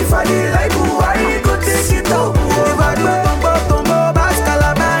 If I did like Buhari, go take it up. If I do tumbo bass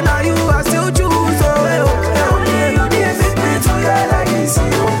calabana, you are still choose. Only you did make me to your like this,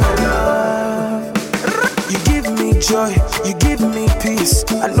 you give me joy, you give me peace.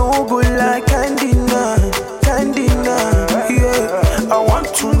 I know good like candy now, yeah. I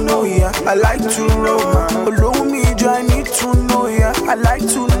want to know ya, I like to know. Allow me, I need to know ya, I like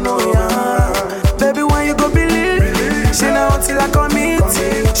to know ya. Baby, when you go believe, she not until I commit.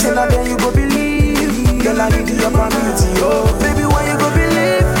 She not then you go believe. Girl, I need your promise, yo. Baby, when you go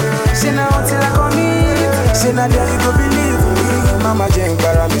believe, she not until I commit. She not then you go believe me. Mama Jane,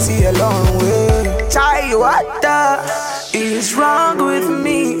 but me see a long way. Chai, what the is wrong with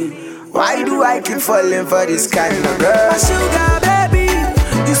me? Why do I keep falling for this kind of girl? My sugar baby,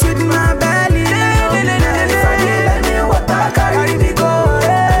 you sweet my belly. If I did like me, what I carry me go.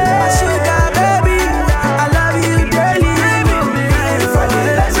 My sugar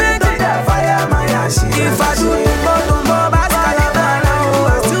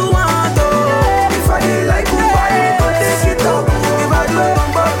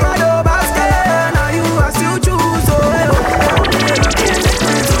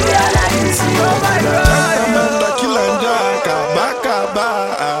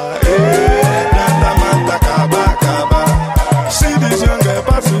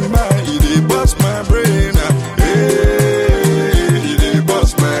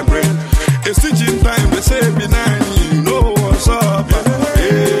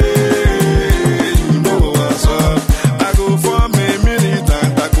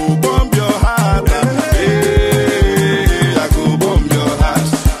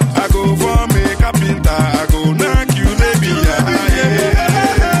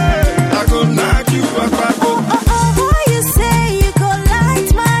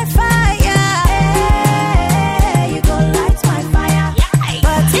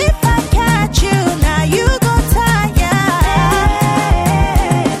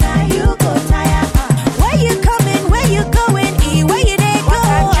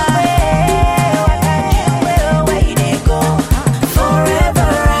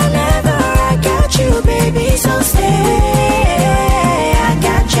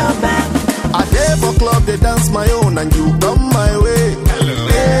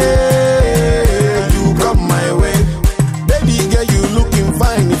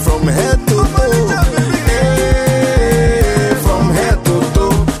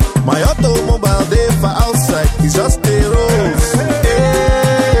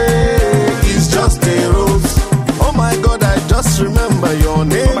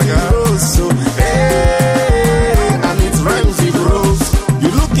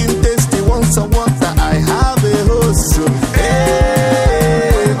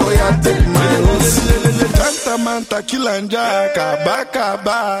gentleman takilanja kaba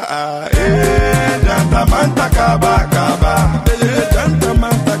kaba. Gentleman takaba kaba.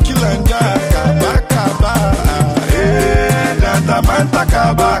 Gentleman takilanja kaba kaba. Gentleman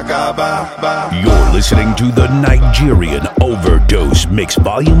takaba kaba. You're listening to the Nigerian Overdose Mix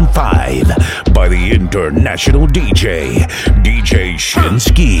Volume 5 by the international DJ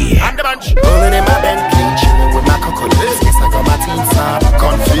Shinsky. Rolling in my Bentley, chilling with my coconuts. Yes, I got my teens up,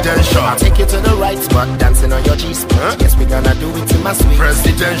 confidential. I'll take you to the right spot, dancing on your G-spot. Yes, we gonna do it in my suite.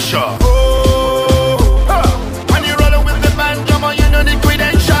 Presidential. When you rollin' with the band, come on, you know the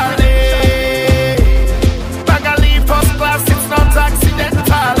credential. Bag a leave first class, it's not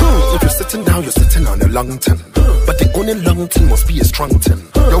accidental. If you're sitting down, you're sitting on a long tin. But the only long tin must be a strong tin.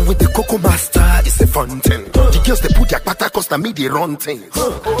 Yo, with the Coco Master, it's a fun tin. The girls, they put their pata cause na me, they run things.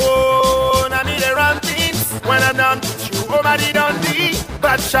 Na me, they run things. When I'm done, you already done the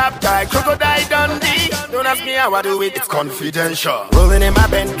bad sharp guy, crocodile Dundee. Don't ask me how I do it, it's confidential. Rolling in my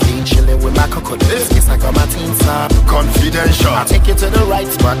Bentley, chilling with my coconuts. Yes, I got my teens up, confidential. I'll take you to the right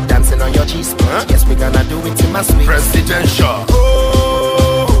spot, dancing on your G-spot. Yes, we gonna do it in my suite. Presidential.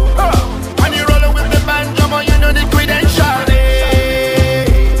 When you rollin' with the band, come on, you know the credential.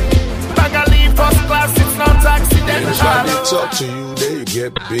 Bag a leave first class, it's not accidental. When they talk to you, then you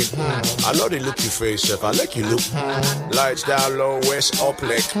get big. I know they look your face, if I like you look. Lights down low, west up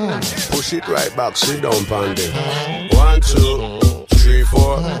leg. Push it right back, sit down, bandit. 1, 2, 3,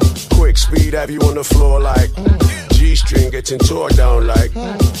 4. Quick speed, have you on the floor like G-string getting tore down like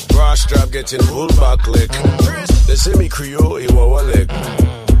brass strap getting pulled back leg. They say me Creole, he wawa leg.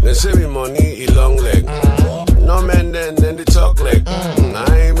 They say me money, he long leg. No man then they talk leg. I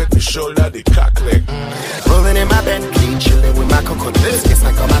ain't make me shoulder the cock leg. Rolling in my Bentley, chilling with my coconuts. Yes,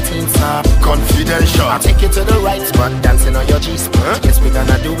 I got my teens up, confidential. I'll take you to the right spot, dancing on your G-spot. Yes, we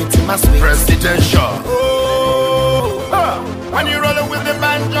gonna do it in my suite. Presidential. When you rollin' with the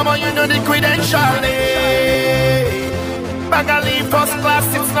band, come on, you know the credential. Bag a leave first class,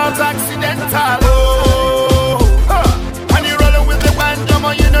 it's not accidental. When you rollin' with the band, come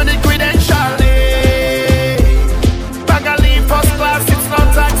on, you know the credential. Bag a leave first class, it's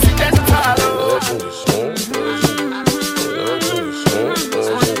not accidental.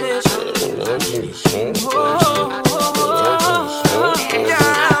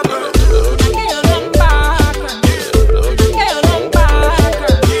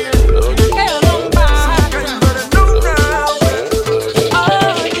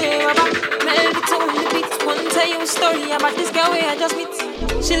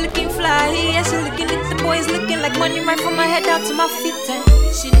 She looking fly, yeah, she looking at the boys looking like money right from my head down to my feet.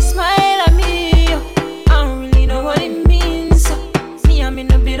 She just smile at me, I don't really know what it means. Me, I'm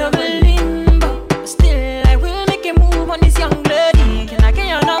in a bit of a limbo, but still I will make a move on this young lady. Can I get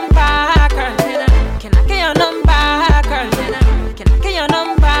your number, girl? Can I get your number, girl? Can I get your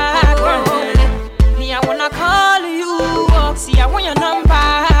number, girl? Me, I wanna call you, see I want your number,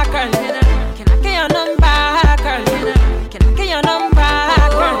 girl. Can I get your number, girl? Can I get your number?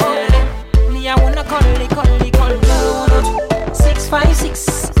 I wanna call it.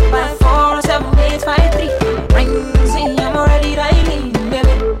 656 54 7853. Rings in, I'm already dialing,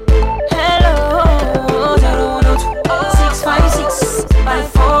 baby. Hello, 656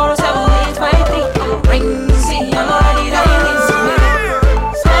 54 7853. Rings in, I'm already dialing, baby.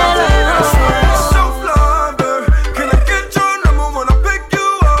 Hello. Can I get your number when I pick you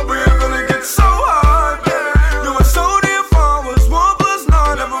up? We're gonna get so hard, yeah. You are so dear farmers, 1 +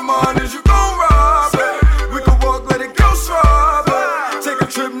 9. Never mind, is you gon' rob it? We can walk, let it go, strawberry. Take a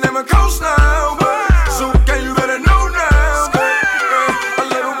trip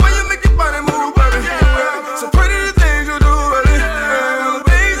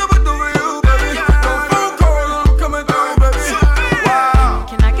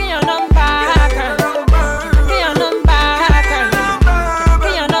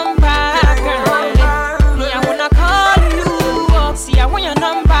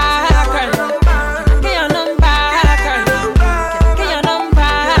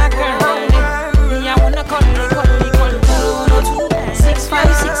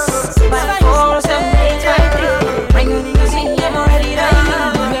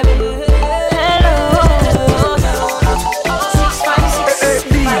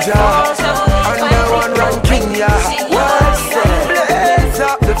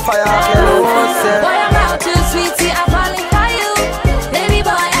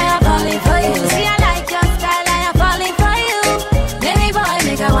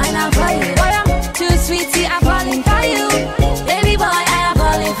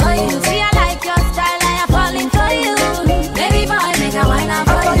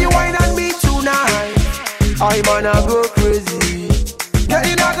Why man I go crazy? Girl,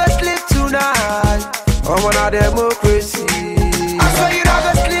 you not gonna sleep tonight. I'm on a democracy. I swear you not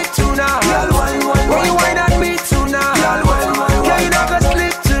gonna sleep tonight. When you whine at me tonight. Girl, you not gonna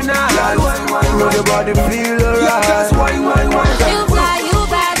sleep tonight. Know your body feel alright. Just wine. You fly, you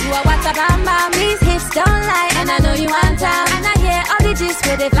bad, you are what a bam bam. These hips don't lie, and I know you want time. And I hear all the gist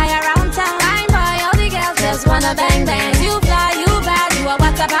where they fly around town. Fine boy, all the girls just wanna bang bang. You fly, you bad, you are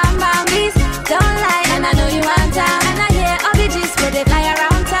what a bam bam. These don't lie, and I know you want time. And I hear all the gist where they fly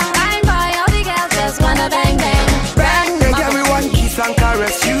around town. Fine boy, all the girls just wanna bang bang. Make everyone kiss and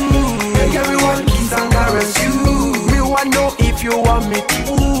caress you. Make everyone kiss and caress you. Me want know if you want me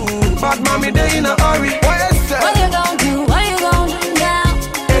to. But mommy, they in a hurry. What you say? What you gon' do? What you gon' do now?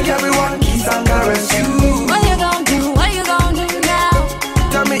 Make everyone kiss and caress you. What you gon' do? What you gon' do now?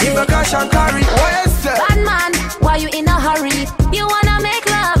 Tell me if I cash and carry. What you say? Bad man, why you in a hurry? You wanna make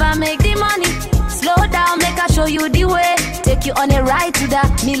love and make the money. Slow down, make I show you the way. Take you on a ride to the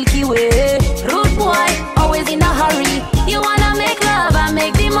Milky Way. Rude boy, always in a hurry. You wanna make love and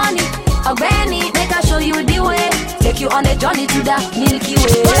make the money. Oh Benny, make I show you the way. Take you on a journey to the Milky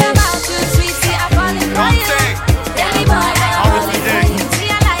Way. What about you, sweet? See, I'm falling for you. Baby boy, I'm falling for you. See,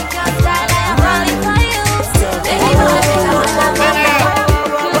 I like your style, I'm falling for you. Baby boy, I'm falling for you.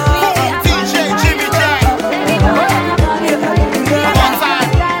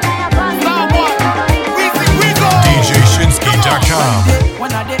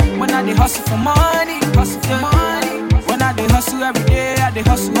 When I dey hustle for money, When I dey hustle every day, I dey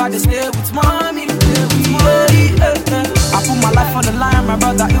hustle, I dey stay with mommy. I put my life on the line, my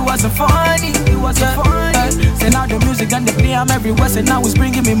brother, it wasn't funny. Say now the music and the play, I'm everywhere, say now it's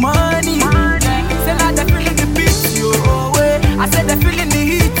bringing me money. Say now they feeling the beat, oh way. I said they feeling the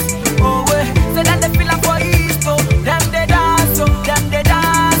heat, oh way. Say that they feeling for East, oh. Them they dance, oh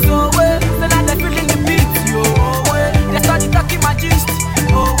way. Say now they feeling the beat, oh way. They start talking my gist,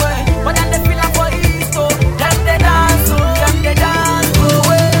 oh way. But then they feeling for East, oh. Them they dance, oh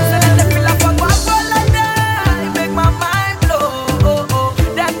way. Say that they feeling for Guapo, it make my mind blow, oh oh.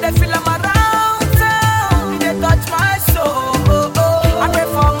 Them they feeling around town, they touch my soul, oh oh. I pray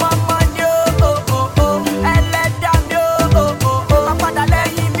for my money, oh oh oh. And let them know, oh oh oh. My father let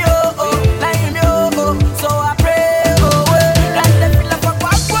him know, oh. So I pray, oh way. Them they feeling for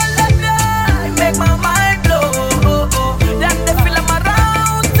Guapo, it make my mind blow, oh oh. Them they feeling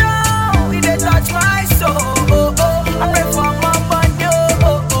around town, they touch my soul, oh oh. I pray for my money, oh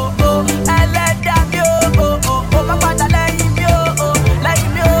oh oh. And let them know, oh oh oh. My father let him know,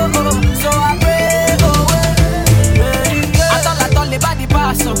 so I pray, oh way. I told the body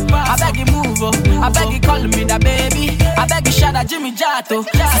pass, oh. I beg you move, oh. I beg you call me that baby. I beg you shout at Jimmy Jato.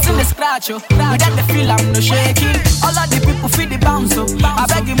 It's in the scratch, oh. Without the feel, I'm no shaking. All of the people feel the bounce, oh. I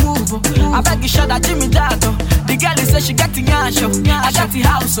beg you move, oh. I beg you shout at Jimmy Jato. The girl is say she got the yash, oh. I got the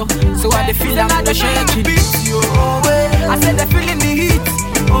house, oh. So I the feel, I'm no shaking. Oh way. I said they feeling the heat,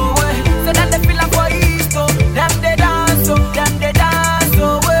 oh way. So that they feel I'm for East, oh. Them they dance, oh.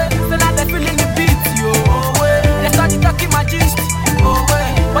 Oh way. So now they feeling the beat, oh way. They start talking my gist, oh way.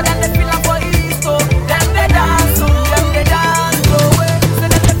 But then they feel I'm for East, oh. Them they dance, oh way. So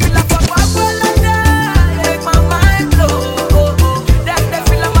then they feel I'm for Guapo, make my mind blow, oh oh. Them they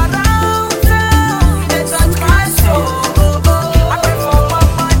feel I'm around town, they touch my soul, oh oh. I pray for my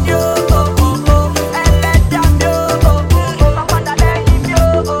money, oh oh oh. And let them know, oh oh. My father let him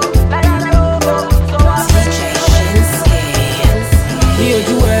know, oh. Let him know, so I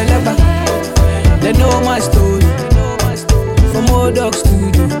they know my story. From old dog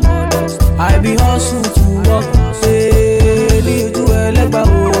studio, I be hustle to work. Say, do a legba,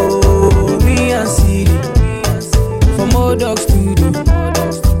 oh, me and City. From old dog studio,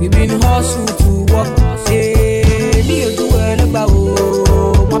 we been hustle to work. Say, do a legba,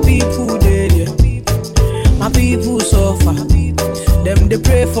 oh, my people dead, yeah. My people suffer. Them they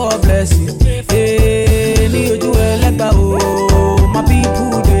pray for blessing. Hey, do a legba, oh, my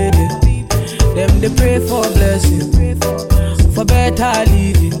people dead, yeah. Them they pray for blessing, for better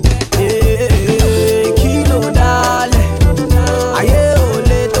living. Hey, kilo dale, aye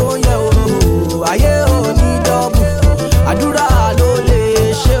ole to ye o, aye oni double, adura lo le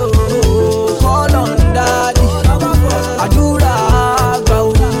she o, call on daddy, adura agba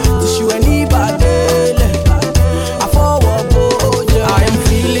o, tishu eni badele, afowo boja. I am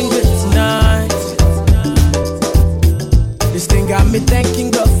feeling good tonight. This thing got me thanking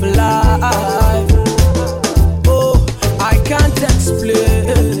God for life.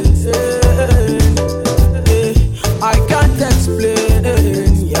 I can't explain,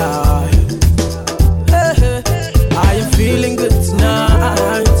 yeah. I am feeling good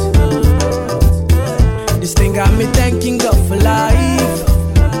tonight. This thing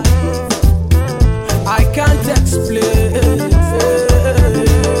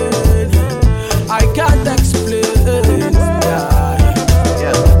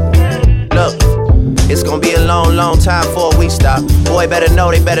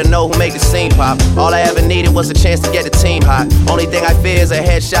better know who made the scene pop. All I ever needed was a chance to get the team hot. Only thing I fear is a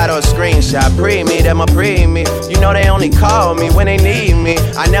headshot or a screenshot. Pre-me, them a pre-me. You know they only call me when they need me.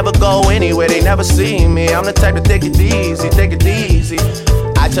 I never go anywhere, they never see me. I'm the type to take it easy, take it easy.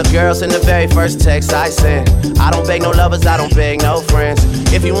 I took girls in the very first text I sent. I don't beg no lovers, I don't beg no friends.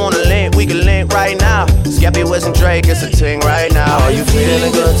 If you wanna link, we can link right now. Skeppy, Wiz, and Drake, it's a ting right now. Are you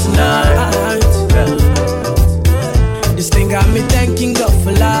feeling good tonight? This thing got me thanking God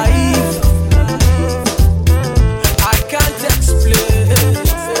for life. I can't explain.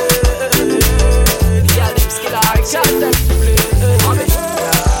 Yeah, them skill I can't explain.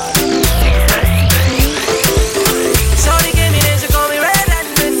 Shorty gave me this, she call me red and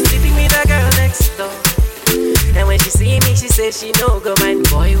red, sleeping with the girl next door. And when she see me, she says she no go mind.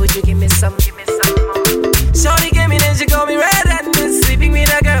 Boy, would you give me some more? Shorty gave me this, she call me red and red, sleeping with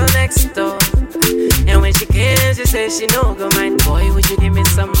the girl next door. And when she came, she said she no go mind. Boy, would you give me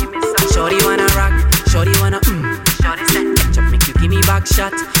some? Shorty wanna rock, shorty wanna Shorty said, ketchup make you give me back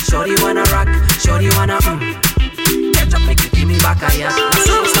shot. Shorty wanna rock, shorty wanna ketchup make you give me back a yacht.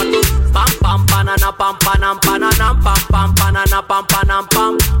 So start to pam pam banana pam panam pananam pam pam banana pam panam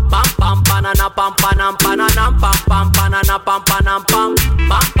pam pam pam banana pam panam pananam pam pam banana pam panam pam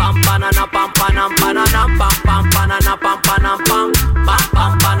pam pam banana pam panam pananam pam pam banana pam panam pam pam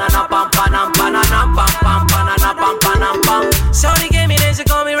pam banana pam panam pananam pam pam banana pam panam pam. Shorty gave me this, she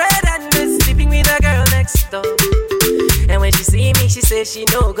call me red and red, sleeping with the girl next door. And when she see me, she says she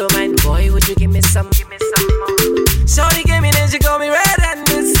no go mind. Boy, would you give me some more? Shorty gave me this, she call me red and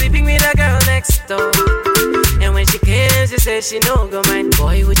red, sleeping with a girl next door. And when she came, she said she no go mind.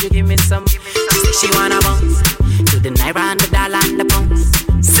 Boy, would you give me some? She said she wanna bounce to the naira and the dollar and the pounds.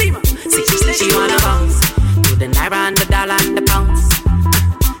 See ma, see she said she wanna bounce to the naira and the dollar and the pounds.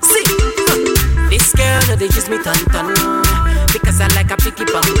 See, this girl no they use me ton because I like a picky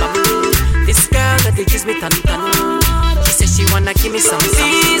bum bum. This girl no they use me ton. She said she wanna give me some.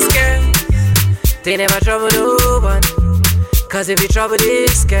 This girl, they never trouble no one. Cause if you trouble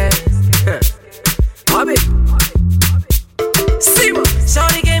this girl, Bobby. See ma,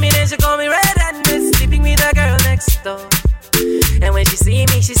 shorty gave me this, she call me red and red, sleeping with a girl next door. And when she see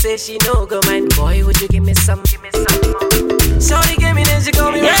me, she says she no go mind. Boy, would you give me some? Shorty gave me this, she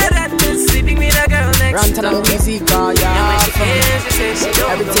call me red and red, sleeping with a girl next door. And when she came, she says she no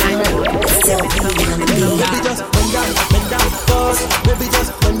go mind. Baby just bend down, pause. Baby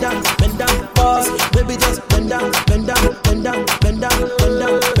just bend down, pause. Baby just bend down, pause. Baby just bend down,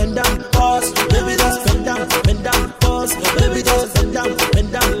 pause. Baby just bend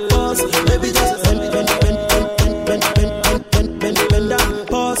down, pause. Baby just bend down,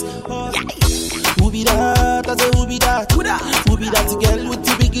 pause. Who be that? I say who be that? Who be that girl with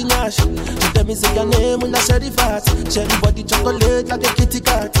the big nash? She tell me say your name when I share the fat. Share the body chocolate like a kitty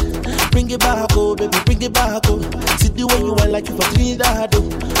cat. Bring it back, oh baby, bring it back, oh. See the way you want like you for Trinidad, oh.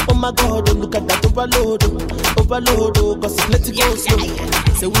 Oh my God, oh, look at that overload, oh, cause it's let it go slow.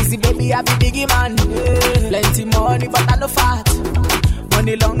 So we see baby, I be biggie man. Plenty money, but I no fat.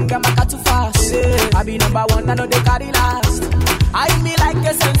 Money long, I'm a cat too fast. I be number one, I know they carry last. I me like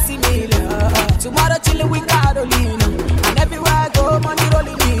a sensi meal. Tomorrow chillin' with Carolina. And everywhere I go, money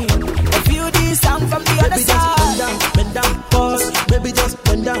rolling in. I feel this sound from the other side. Bend down, pause. Baby just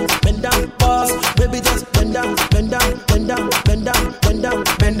bend down, pause. Baby just bend down, pause. Baby just bend down, pause. Baby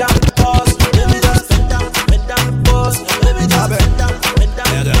just bend down, pause. Baby just bend down.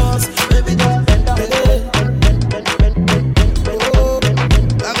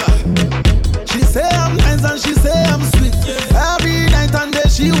 She say I'm nice and she say I'm sweet. Every night and day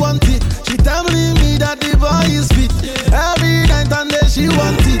she want it. She telling me that the boy is fit. Every night and day she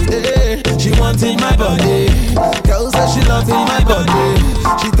want it. She wanting my body. Girl say she loving my body.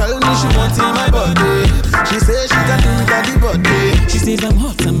 She tell me she wanting my body. She says she can do it at the body. She says I'm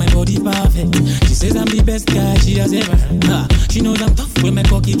hot and my body perfect. She says I'm the best guy she has ever had. She knows I'm tough when my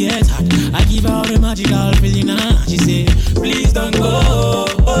cocky gets hot. I give her a magical feeling. She say, please don't go.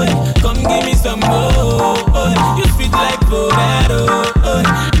 Come give me some more. You sweet like Bobo.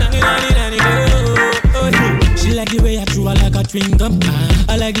 She like the way I chew her like a chewing gum.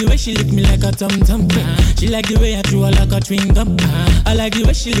 I like the way she lick me like a tum tum. She like the way I chew her like a chewing gum. I like the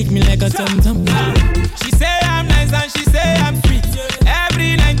way she lick me like a tum tum. She say I'm nice and she say I'm sweet.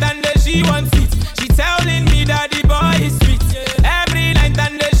 Every night and day she wants it. She telling me that the boy is sweet. Every night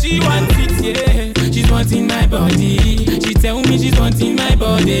and day she wants it. Yeah, she's wanting my body. She tell me she's wanting my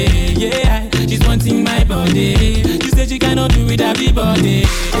body. Yeah, she's wanting my body. She said she cannot do it everybody.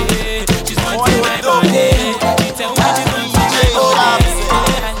 She's wanting my body. She tell me she's wanting my body.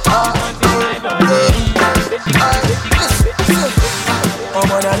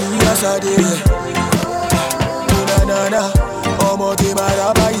 yesterday. Oh na na, omo de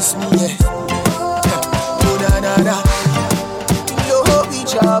maraba is me. Oh na na, yo hobi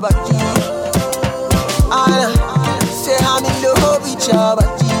chabati. Say I'm in the hobi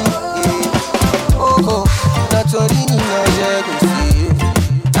chabati. Oh, not only ni loje go see.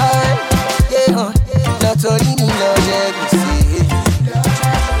 Not only ni loje go see.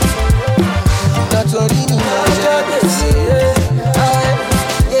 Not only ni loje go see.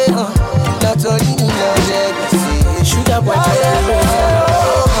 Not only ni loje go see. Sugar boy,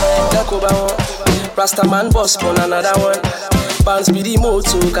 Dako ba one. Rasta man boss pon another one. Bounce be the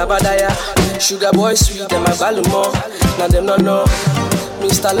moto kabadaya. Sugar boy sweet them a galumo. Now them no know.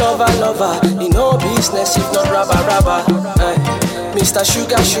 Mr. Lover, he no business if not rabba. Mr.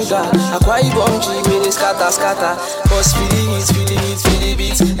 Sugar, Akwa Ibom G with his scatter. Boss feel the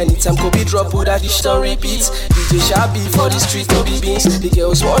beats. Anytime Kobe drop, would that dish don't repeat. DJ Shabby for the street, no be beans. The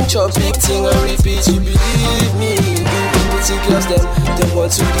girls want your big thing and repeat. You believe me, pretty girls them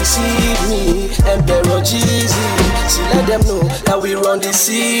want to deceive me. Emperor Jazzy, see let them know that we run the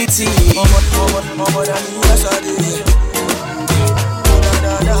city. Mama than yesterday.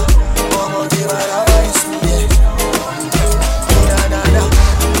 Omo de maraba is me.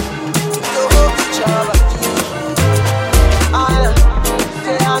 Yo hobi chabati.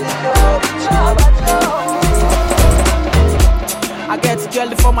 Say I'm in the hobi chabati. I get girl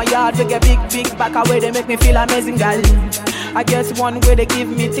for my yard, they get big back away, they make me feel amazing, girl. I guess one way they give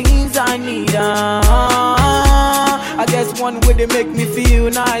me things I need. I guess one way they make me feel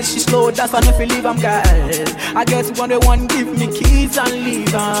nice. She slow, that's why I feel leave, I'm girl. I guess one way one give me keys and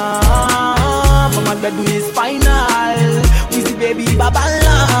leave. But my bedroom is final. We see baby baba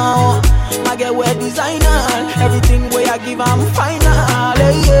now. My girl wear designer. Everything way I give I'm final.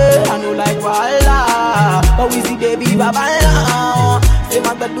 Yeah, I know like voila. But we see baby baba now. Say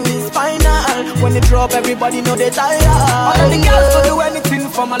my bedroom is final. When they drop, everybody know they tired. All of the girls go do anything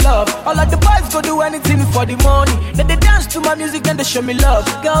for my love. All of the boys go do anything for the money. Then they dance to my music, then they show me love.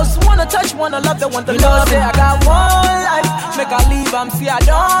 Girls wanna touch, wanna love, they want the love. Say I got one life, make I leave, I'm see I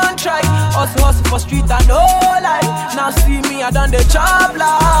don't try. Hustle for street and no life. Now see me, I done the job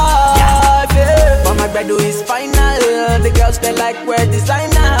life. Yeah. But my bedroom is final. The girls they like wear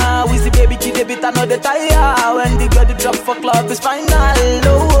designer. We see baby kid, they beat another tire. When the girl they drop for club is final.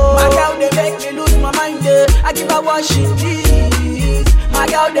 Oh. My girl they make me lose my mind. I give her what she needs. My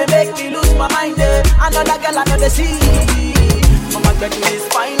girl they make me lose my mind. Another girl I know they see. But my bedroom is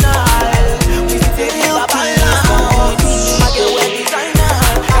final. We see baby baba. My girl wear designer.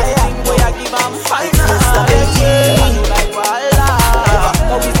 Everything way I give I'm final. Yeah, I know like voila.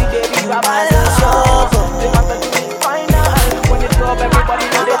 But we see baby baba. My bedroom is final. When it drop, everybody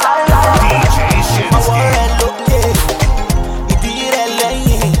know they tired.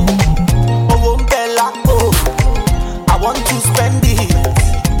 I want to spend it.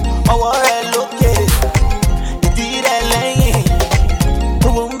 Oh, look at it.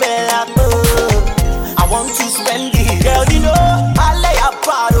 I want to spend it. Girl, you know, I lay a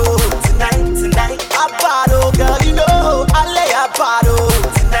bottle tonight. I bottle, girl, you know, I lay a bottle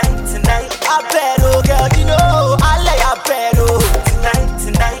tonight. I battle, girl, you know, I lay a battle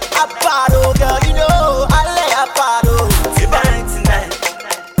tonight. I bottle, girl, you know, I lay a bottle tonight.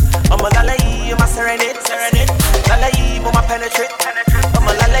 I'm a Laye, I'm a serenade. Laye, I'm a penetrate. I'm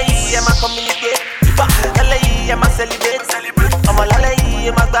a Laye, I'm a communicate. Laye, I'm a celebrate. I'm a Laye,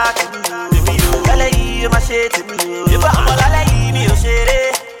 I'm a back. Laye, I'm a shade. I'm a Laye, me a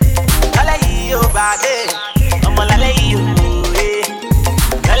shade. Laye, oh bad. I'm a Laye,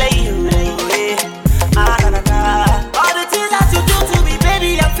 all the things that you do to me,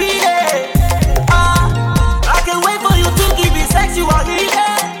 baby, I'm feeling. I can't wait for you to give me sexual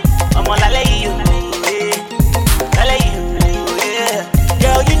healing. I'm a Laye,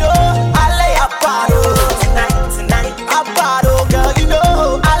 girl, you know I lay a bottle tonight. I bottle, girl, you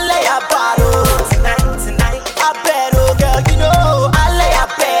know I lay a bottle tonight. I battle, girl, you know I lay a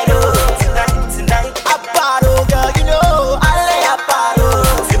battle tonight.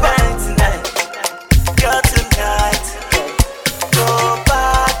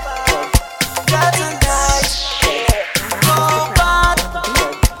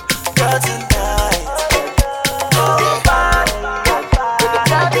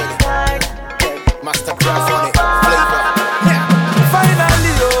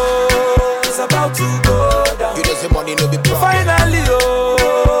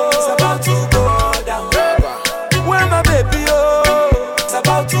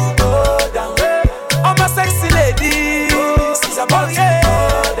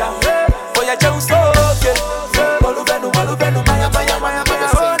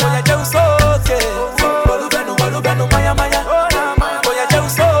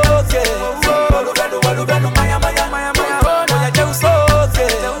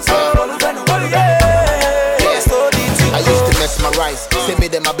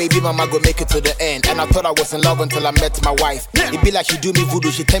 my baby mama go make it to the end. And I thought I was in love until I met my wife. It be like she do me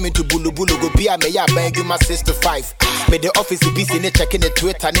voodoo, she tell me to bulu bulu. Go be a me, ya bang you my sister 5. Made the office be seen it, checking the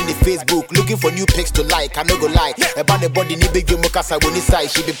Twitter and in the Facebook, looking for new pics to like. I no go lie. About the body, ni big you mukasa when he say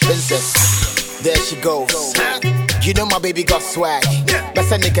she be princess. There she goes. You know my baby got swag.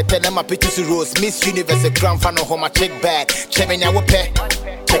 Best nigga tell them my pictures to rose. Miss Universe, a grand fan of home, my check bag. Chemenya will pay.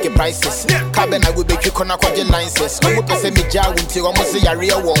 Check your prices. Cabin, I will make you connect with your licenses. I will pass me jar until almost a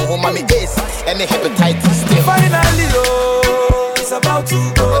real one. Home, I'm ace. And the hepatitis still. Finally, oh, it's about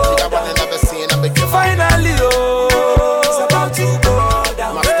to go. Finally, oh, it's about to go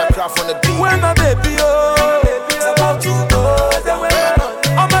down. Mastercraft on the beat. When my baby, oh, it's about to go down.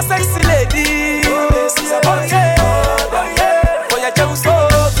 Oh, my sexy lady, it's about to go down. Oh, yeah, just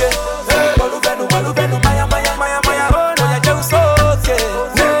okay. Walubenu, walubenu, maya, maya, maya, maya. Oh, yeah, just okay.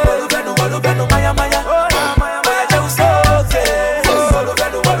 Walubenu, walubenu, maya, maya. Oh, yeah, just okay.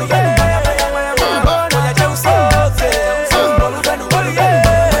 Walubenu, walubenu, maya, maya, maya. Oh, yeah, just okay. Walubenu, walubenu.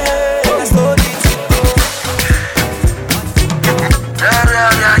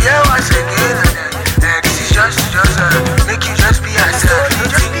 Yeah, once again, this is just make you just be yourself. You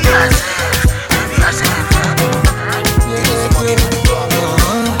just be yourself. Be yourself.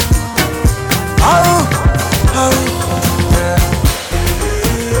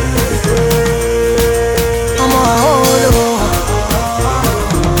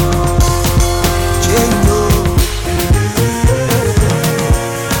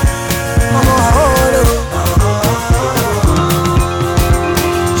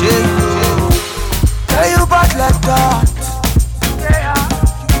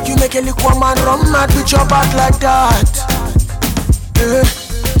 Make a little man run mad with your back like that.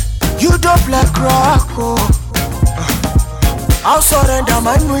 You dope like rock, oh. I'll surrender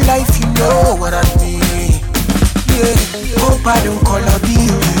my new life, you know what I mean. Yeah, hope I don't call up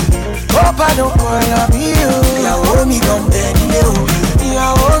you. Hope I don't call up you. Yeah, oh me gon' bend you.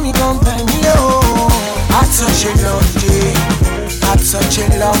 Yeah, oh me gon' bend you. At such a long day, at such a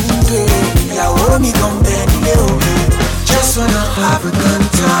long day. Yeah, oh me gon' bend you. Just wanna have a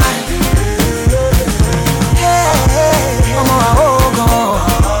good time. Yeah, I'm a whole gone.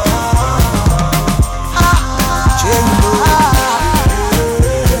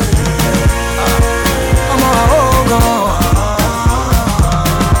 I'm a whole gone.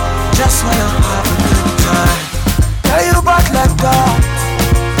 Just wanna have a good time. Yeah, you back like that.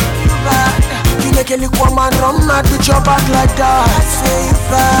 You bad. You make a little man run mad with your back like that. I say you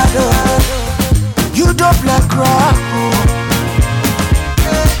bad. You dope like rock.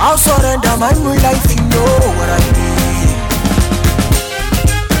 I'll surrender my new life, you know what I mean.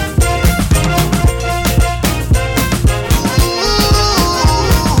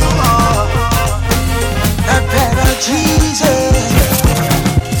 Jesus.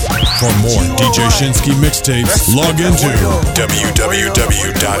 For more DJ Shinsky mixtapes, log into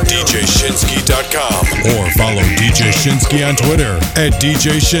www.djshinsky.com or follow DJ Shinsky on Twitter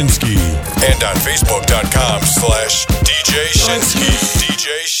 @DJ Shinsky and on Facebook.com/DJ Shinsky. DJ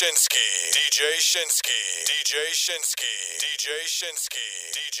Shinsky. DJ Shinsky. DJ Shinsky. DJ Shinsky.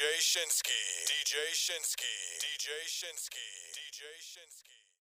 DJ Shinsky. DJ Shinsky. DJ Shinsky. DJ Shinsky.